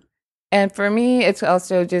statement. And for me, it's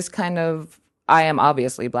also just kind of, I am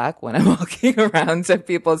obviously Black when I'm walking around, so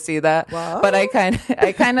people see that. Whoa. But I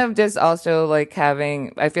kind of just also like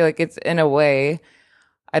I feel like it's, in a way,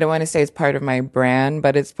 I don't want to say it's part of my brand,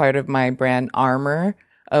 but it's part of my brand armor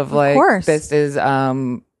of like, course. This is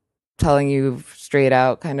telling you straight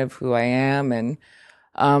out kind of who I am. And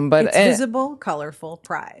but it's visible, colorful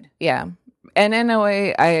pride. Yeah. And in a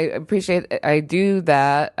way, I appreciate it. I do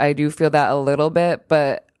that. I do feel that a little bit,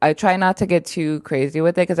 but I try not to get too crazy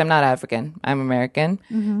with it because I'm not African. I'm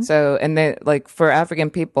American. So, and they, like, for African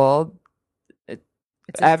people,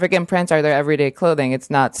 African prints are their everyday clothing. It's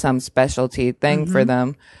not some specialty thing for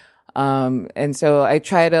them. And so I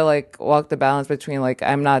try to like walk the balance between like,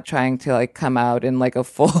 I'm not trying to like come out in like a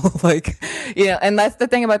full, like, and that's the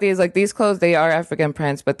thing about these clothes, they are African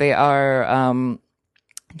prints, but they are,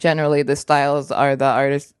 generally the styles are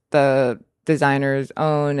the designer's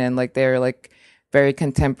own, and like, they're like very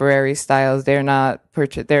contemporary styles. They're not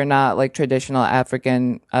like traditional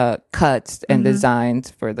African, cuts and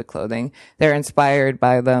designs for the clothing. They're inspired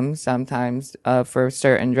by them sometimes, for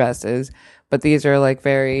certain dresses. But these are like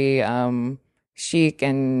very chic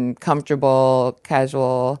and comfortable,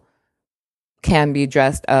 casual, can be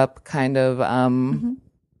dressed up kind of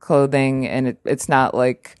clothing. And it's not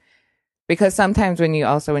like, because sometimes when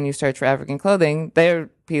you search for African clothing,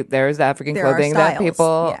 there's African There are clothing that styles,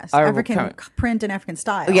 people yes. are African print and African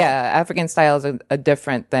style. Yeah, African style is a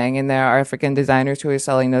different thing, and there are African designers who are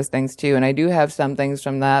selling those things too. And I do have some things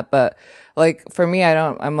from that, but like for me,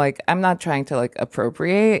 I'm not trying to like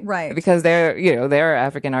appropriate, right? Because they're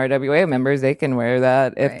African RWA members. They can wear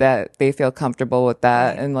that if that they feel comfortable with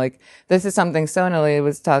that. Right. And like this is something Sonali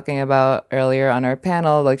was talking about earlier on our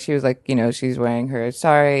panel. Like she was like, she's wearing her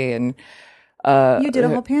sari and. You did a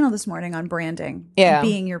whole panel this morning on branding,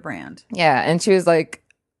 being your brand. Yeah, and she was like,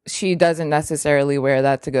 she doesn't necessarily wear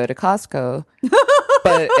that to go to Costco,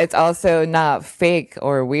 but it's also not fake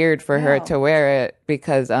or weird for her to wear it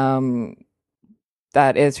because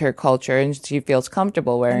that is her culture and she feels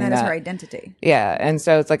comfortable wearing that. And that is her identity. Yeah, and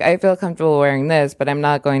so it's like I feel comfortable wearing this, but I'm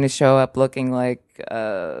not going to show up looking like,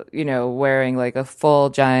 wearing like a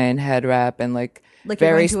full giant head wrap and like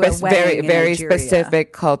very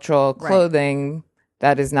specific cultural clothing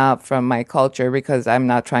that is not from my culture because I'm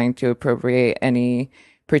not trying to appropriate any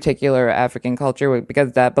particular African culture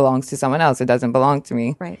because that belongs to someone else. It doesn't belong to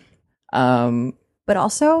me. Right. But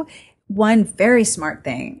also one very smart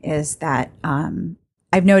thing is that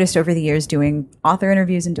I've noticed over the years doing author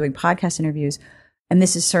interviews and doing podcast interviews, and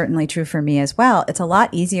this is certainly true for me as well, it's a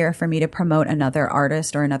lot easier for me to promote another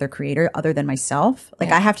artist or another creator other than myself.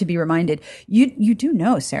 Like I have to be reminded, you do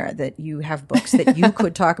know, Sarah, that you have books that you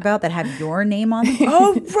could talk about that have your name on them.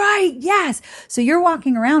 Oh, right. Yes. So you're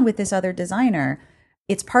walking around with this other designer.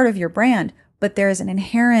 It's part of your brand, but there is an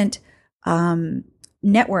inherent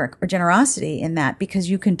network or generosity in that because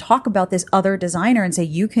you can talk about this other designer and say,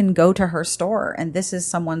 you can go to her store and this is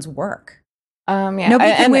someone's work. Nobody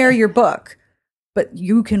can wear your book, but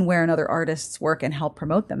you can wear another artist's work and help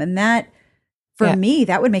promote them. And that, for me,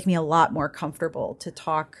 that would make me a lot more comfortable to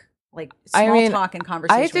talk, like talk and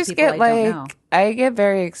conversation with people I don't know. I get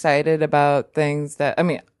very excited about things that,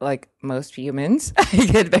 like most humans, I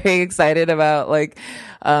get very excited about like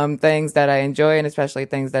things that I enjoy and especially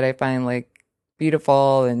things that I find like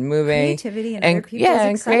beautiful and moving, creativity and other people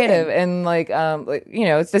and creative and like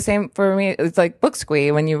it's the same for me. It's like book squee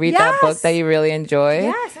when you read that book that you really enjoy.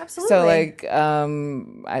 Yes, absolutely. So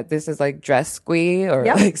like this is like dress squee or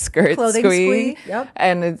like skirt clothing squee. Yep.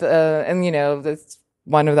 And it's that's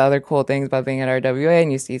one of the other cool things about being at RWA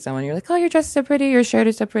and you see someone you're like, oh, your dress is so pretty, your shirt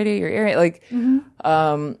is so pretty, your earring like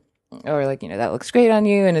or like that looks great on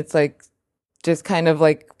you, and it's like just kind of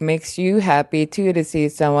like makes you happy too to see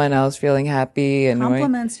someone else feeling happy. And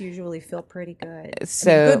compliments usually feel pretty good.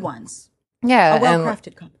 So good ones. Yeah. A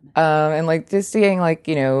well-crafted compliment. And like just seeing like,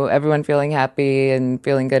 everyone feeling happy and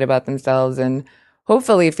feeling good about themselves and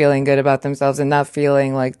hopefully feeling good about themselves and not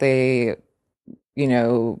feeling like they,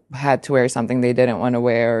 had to wear something they didn't want to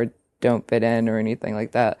wear or don't fit in or anything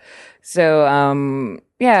like that. So,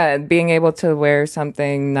 being able to wear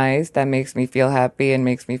something nice that makes me feel happy and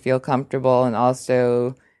makes me feel comfortable, and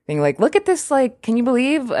also being like, look at this, like, can you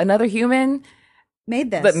believe another human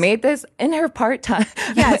made this? But made this in her part-time.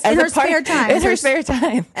 Yes, in her spare time. In her spare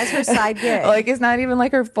time. As her side gig. Like, it's not even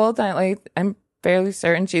like her full-time. Like, I'm fairly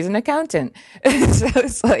certain she's an accountant. So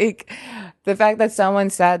it's like the fact that someone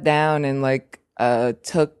sat down and like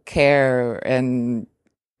took care and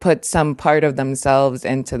put some part of themselves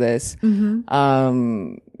into this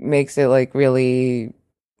makes it like really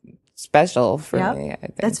special for me, I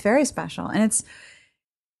think. That's very special. And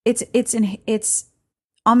it's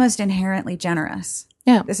almost inherently generous.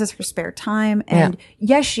 Yeah. This is her spare time. And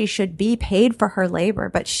yes, she should be paid for her labor,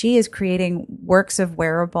 but she is creating works of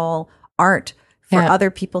wearable art for other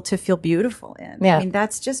people to feel beautiful in. Yeah. I mean,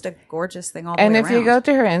 that's just a gorgeous thing all the way And around. if you go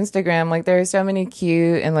to her Instagram, like there are so many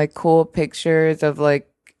cute and like cool pictures of like,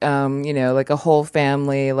 like a whole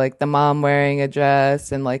family, like the mom wearing a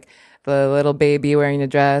dress and like the little baby wearing a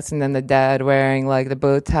dress and then the dad wearing like the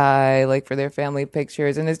bow tie, like for their family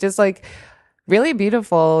pictures. And it's just like really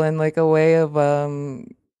beautiful and like a way of, I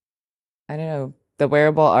don't know, the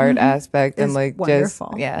wearable art aspect and like wonderful.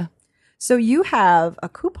 Just, yeah. So you have a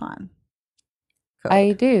coupon code.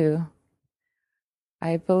 I do.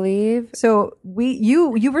 I believe. So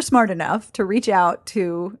you were smart enough to reach out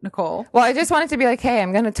to Nicole. Well, I just wanted to be like, hey,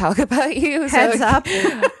 I'm going to talk about you. Heads up.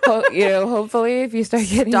 Hopefully if you start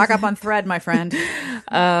getting stock up on thread, my friend.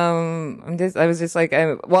 I was just like,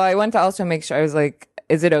 I want to also make sure I was like,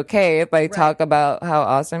 is it okay if I talk about how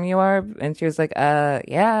awesome you are? And she was like,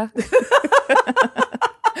 yeah.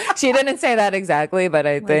 She didn't say that exactly, but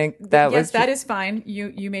I think that was. Yes, that is fine.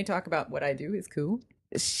 You may talk about what I do is cool.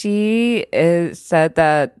 She said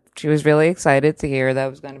that she was really excited to hear that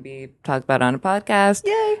was going to be talked about on a podcast.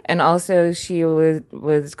 Yay. And also she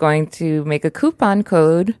was going to make a coupon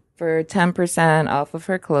code for 10% off of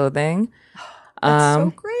her clothing. That's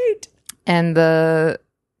so great. And the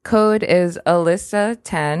Code is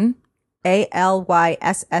Alyssa10.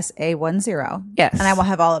 ALYSSA10. Yes. And I will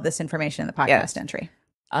have all of this information in the podcast entry.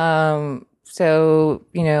 So,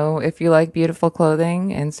 if you like beautiful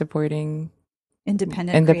clothing and supporting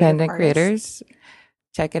independent creators,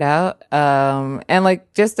 check it out. And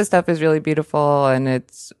like just the stuff is really beautiful, and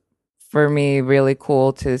it's for me really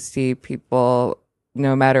cool to see people,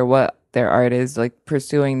 no matter what their art is, like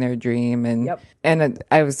pursuing their dream. And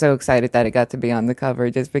I was so excited that it got to be on the cover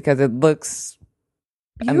just because it looks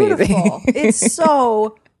beautiful. Amazing. It's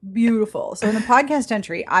so beautiful. So in the podcast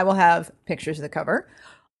entry, I will have pictures of the cover,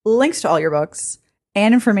 links to all your books,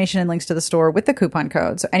 and information and links to the store with the coupon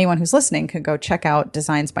code. So anyone who's listening can go check out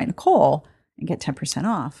Designs by Nicole and get 10%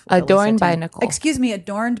 off. Adorned by Nicole. Excuse me,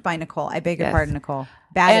 Adorned by Nicole. I beg your pardon, Nicole.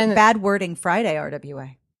 Bad wording Friday,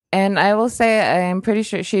 RWA. And I will say, I'm pretty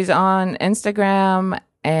sure she's on Instagram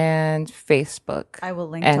and Facebook. I will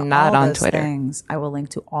link and to not all on those Twitter. things. I will link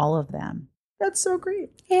to all of them. That's so great.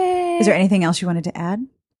 Yay. Is there anything else you wanted to add?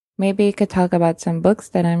 Maybe you could talk about some books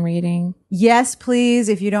that I'm reading. Yes, please,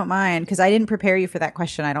 if you don't mind, because I didn't prepare you for that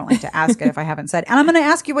question. I don't like to ask it if I haven't said. And I'm going to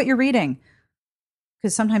ask you what you're reading.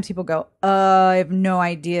 Because sometimes people go, I have no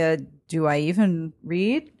idea. Do I even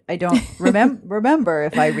read? I don't remember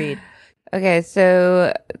if I read. Okay,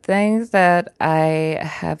 so things that I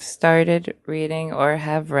have started reading or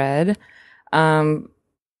have read.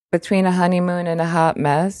 Between a Honeymoon and a Hot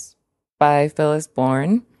Mess by Phyllis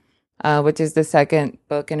Bourne, which is the second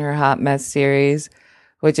book in her Hot Mess series,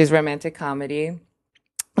 which is romantic comedy.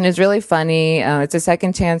 And it's really funny. It's a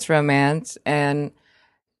second chance romance, and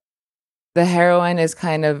the heroine is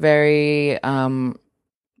kind of very,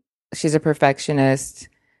 she's a perfectionist.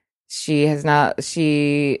 Her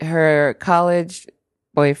college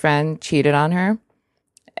boyfriend cheated on her.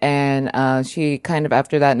 And she kind of,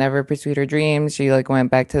 after that, never pursued her dreams. She like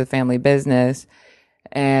went back to the family business.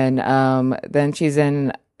 And then she's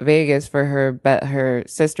in Vegas for her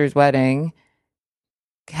sister's wedding,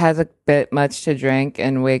 has a bit much to drink,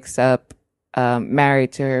 and wakes up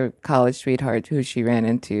married to her college sweetheart who she ran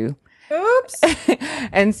into. Oops.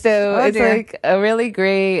 And so it's dear. like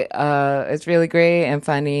it's really great and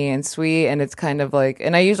funny and sweet. And it's kind of like,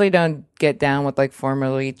 and I usually don't get down with like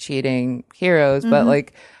formerly cheating heroes, but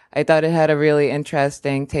like I thought it had a really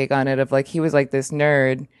interesting take on it of like, he was like this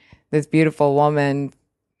nerd, this beautiful woman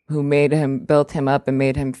who built him up and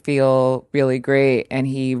made him feel really great. And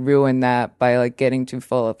he ruined that by like getting too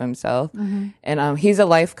full of himself. And he's a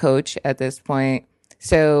life coach at this point.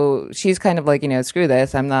 So she's kind of like, screw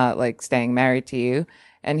this. I'm not like staying married to you.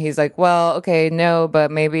 And he's like, well, okay, no, but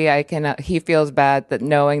maybe I can, he feels bad that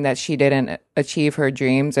knowing that she didn't achieve her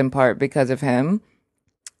dreams in part because of him.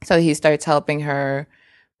 So he starts helping her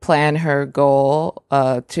plan her goal,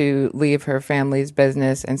 to leave her family's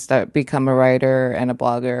business and become a writer and a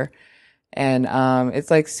blogger. And, it's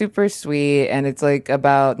like super sweet. And it's like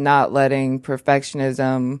about not letting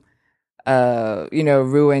perfectionism,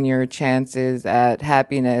 ruin your chances at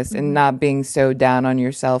happiness and not being so down on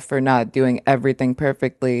yourself for not doing everything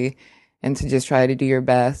perfectly and to just try to do your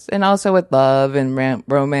best. And also with love and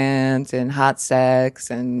romance and hot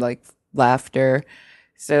sex and like laughter.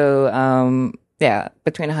 So,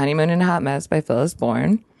 Between a Honeymoon and a Hot Mess by Phyllis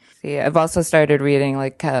Bourne. See, I've also started reading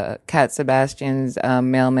like Kat Sebastian's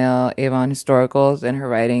Male Avon historicals, and her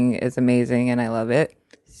writing is amazing and I love it.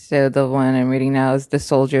 So the one I'm reading now is The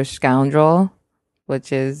Soldier Scoundrel,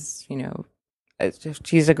 which is,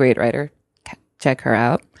 she's a great writer. Check her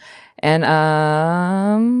out.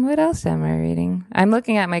 And what else am I reading? I'm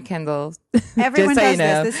looking at my Kindle. Everyone does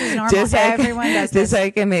this. This is normal. Everyone does this. Just so I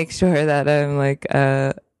can make sure that I'm like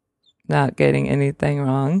not getting anything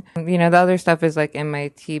wrong. The other stuff is like in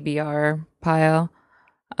my TBR pile.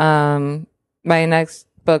 My next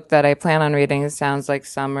book that I plan on reading is Sounds Like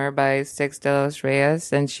Summer by Six de los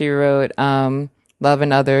Reyes, and she wrote Love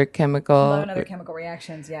and Other Chemical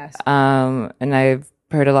Reactions, yes. And I've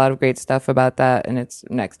heard a lot of great stuff about that, and it's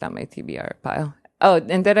next on my TBR pile. Oh,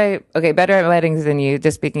 and Better at Weddings Than You,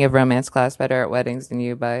 just speaking of romance class, Better at Weddings Than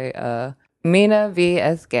You by Mina V.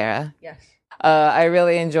 Esguerra. Yes. I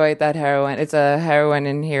really enjoyed that heroine. It's a heroine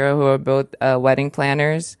and hero who are both wedding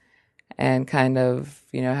planners and kind of,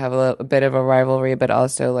 have a bit of a rivalry, but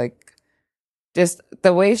also like just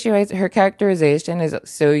the way she writes, her characterization is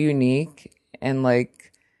so unique and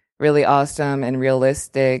like really awesome and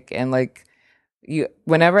realistic. And like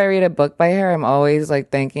whenever I read a book by her, I'm always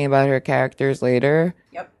like thinking about her characters later.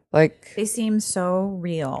 Yep. Like they seem so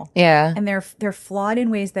real. Yeah. And they're flawed in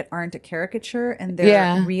ways that aren't a caricature, and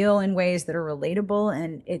they're real in ways that are relatable.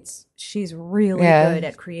 And she's really good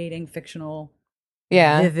at creating fictional,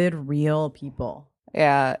 vivid, real people.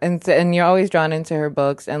 Yeah, and you're always drawn into her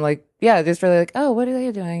books, and like, yeah, just really like, oh, what are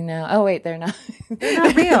they doing now? Oh, wait, they're not. They're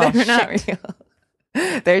not real. They're not real.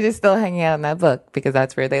 They're just still hanging out in that book because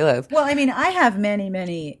that's where they live. Well, I mean, I have many,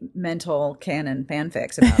 many mental canon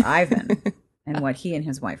fanfics about Ivan and what he and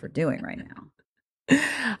his wife are doing right now.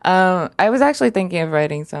 I was actually thinking of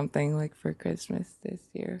writing something like for Christmas this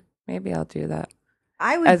year. Maybe I'll do that.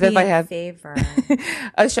 I would be in favor.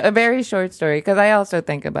 A very short story, because I also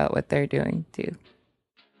think about what they're doing too.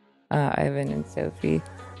 Ivan and Sophie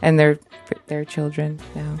and their children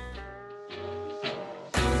now.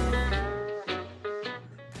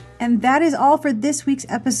 And that is all for this week's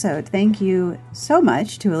episode. Thank you so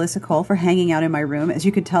much to Alyssa Cole for hanging out in my room. As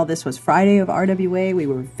you could tell, this was Friday of RWA. We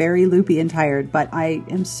were very loopy and tired, but I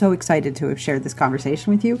am so excited to have shared this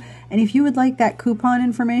conversation with you. And if you would like that coupon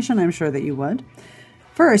information, I'm sure that you would.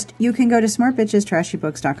 First, you can go to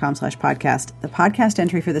smartbitchestrashybooks.com/podcast. The podcast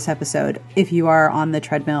entry for this episode, if you are on the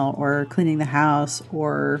treadmill or cleaning the house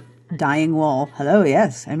or dyeing wool. Hello,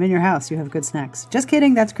 yes, I'm in your house. You have good snacks. Just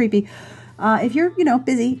kidding. That's creepy. If you're,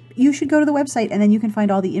 busy, you should go to the website and then you can find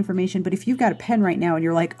all the information. But if you've got a pen right now and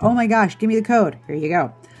you're like, oh my gosh, give me the code. Here you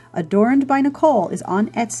go. Adorned by Nicole is on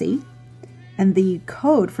Etsy. And the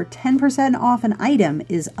code for 10% off an item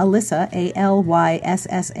is Alyssa,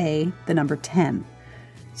 ALYSSA, the number 10.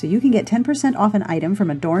 So you can get 10% off an item from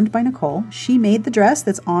Adorned by Nicole. She made the dress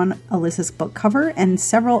that's on Alyssa's book cover and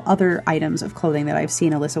several other items of clothing that I've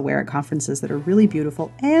seen Alyssa wear at conferences that are really beautiful.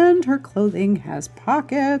 And her clothing has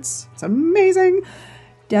pockets. It's amazing.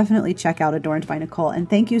 Definitely check out Adorned by Nicole. And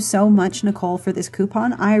thank you so much, Nicole, for this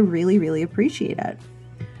coupon. I really, really appreciate it.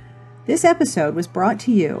 This episode was brought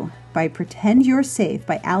to you by Pretend You're Safe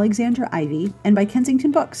by Alexandra Ivy and by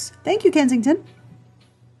Kensington Books. Thank you, Kensington.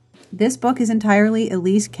 This book is entirely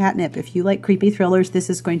Elise catnip. If you like creepy thrillers, this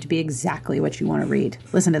is going to be exactly what you want to read.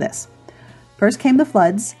 Listen to this. First came the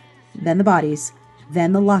floods, then the bodies,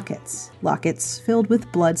 then the lockets. Lockets filled with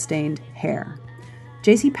blood-stained hair.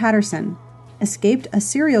 J.C. Patterson escaped a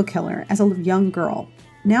serial killer as a young girl.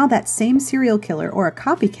 Now that same serial killer, or a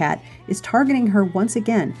copycat, is targeting her once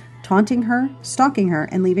again, taunting her, stalking her,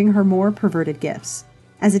 and leaving her more perverted gifts.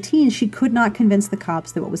 As a teen, she could not convince the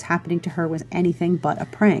cops that what was happening to her was anything but a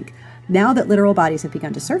prank. Now that literal bodies have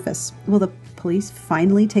begun to surface, will the police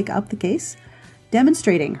finally take up the case?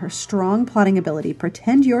 Demonstrating her strong plotting ability,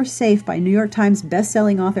 Pretend You're Safe by New York Times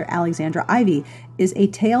bestselling author Alexandra Ivy is a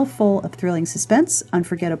tale full of thrilling suspense,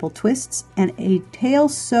 unforgettable twists, and a tale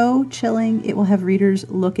so chilling it will have readers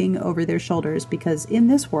looking over their shoulders, because in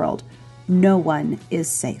this world, no one is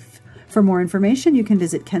safe. For more information, you can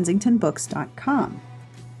visit kensingtonbooks.com.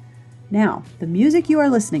 Now, the music you are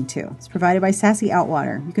listening to is provided by Sassy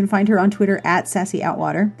Outwater. You can find her on Twitter at Sassy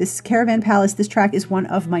Outwater. This is Caravan Palace. This track is one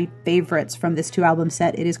of my favorites from this 2-album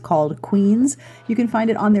set. It is called Queens. You can find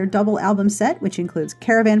it on their double album set, which includes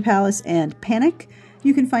Caravan Palace and Panic.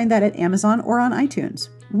 You can find that at Amazon or on iTunes.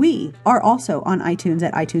 We are also on iTunes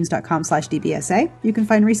at itunes.com/DBSA. You can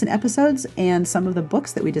find recent episodes and some of the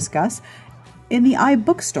books that we discuss in the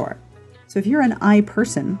iBookstore. So if you're an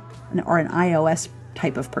iPerson or an iOS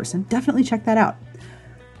type of person, definitely check that out.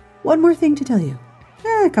 One more thing to tell you.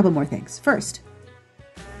 A couple more things. First,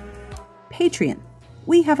 Patreon.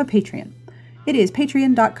 We have a Patreon. It is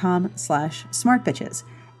patreon.com/smartbitches.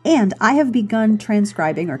 And I have begun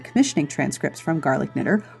transcribing or commissioning transcripts from Garlic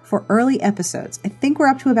Knitter for early episodes. I think we're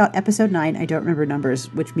up to about episode 9. I don't remember numbers,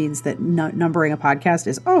 which means that numbering a podcast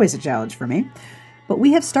is always a challenge for me. But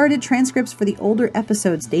we have started transcripts for the older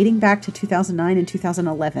episodes dating back to 2009 and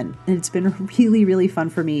 2011. And it's been really, really fun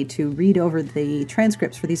for me to read over the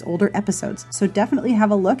transcripts for these older episodes. So definitely have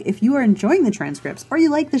a look if you are enjoying the transcripts, or you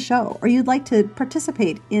like the show, or you'd like to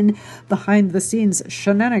participate in behind-the-scenes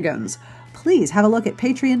shenanigans. Please have a look at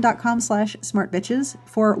patreon.com/smartbitches.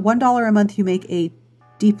 For $1 a month, you make a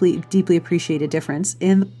deeply, deeply appreciated difference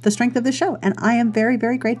in the strength of the show. And I am very,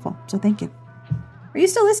 very grateful. So thank you. Are you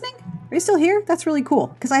still listening? Are you still here? That's really cool,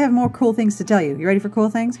 because I have more cool things to tell you. You ready for cool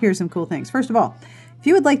things? Here's some cool things. First of all, if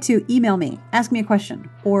you would like to email me, ask me a question,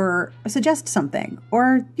 or suggest something,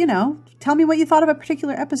 or, tell me what you thought of a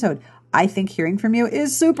particular episode, I think hearing from you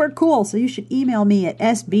is super cool. So you should email me at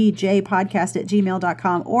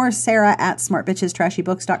sbjpodcast@gmail.com or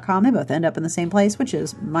sarah@smartbitchestrashybooks.com. They both end up in the same place, which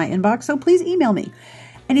is my inbox. So please email me.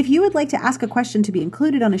 And if you would like to ask a question to be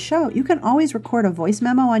included on a show, you can always record a voice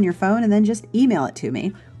memo on your phone and then just email it to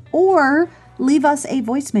me. Or leave us a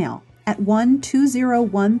voicemail at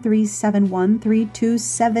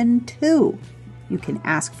 1-201-371-3272. You can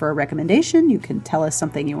ask for a recommendation. You can tell us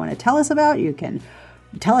something you want to tell us about. You can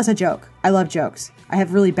tell us a joke. I love jokes. I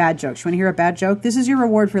have really bad jokes. You want to hear a bad joke? This is your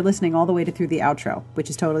reward for listening all the way through the outro, which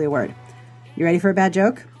is totally a word. You ready for a bad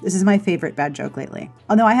joke? This is my favorite bad joke lately.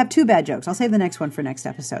 Oh no, I have 2 bad jokes. I'll save the next one for next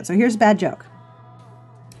episode. So here's a bad joke.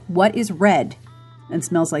 What is red and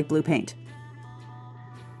smells like blue paint?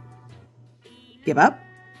 Give up?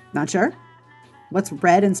 Not sure? What's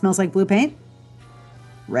red and smells like blue paint?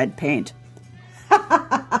 Red paint.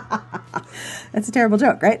 That's a terrible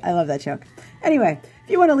joke, right? I love that joke. Anyway, if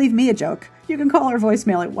you want to leave me a joke, you can call our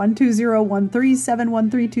voicemail at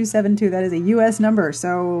 120-137-13272. That is a U.S. number,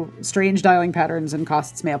 so strange dialing patterns and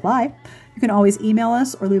costs may apply. You can always email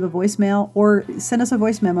us or leave a voicemail or send us a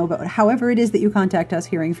voice memo, but however it is that you contact us,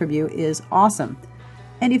 hearing from you is awesome.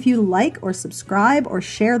 And if you like or subscribe or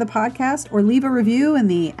share the podcast or leave a review in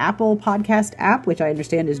the Apple Podcast app, which I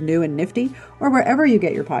understand is new and nifty, or wherever you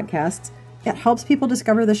get your podcasts, it helps people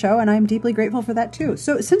discover the show, and I'm deeply grateful for that too.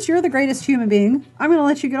 So since you're the greatest human being, I'm going to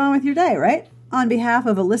let you get on with your day, right? On behalf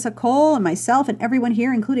of Alyssa Cole and myself and everyone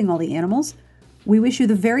here, including all the animals, we wish you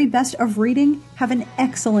the very best of reading. Have an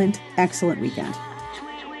excellent, excellent weekend.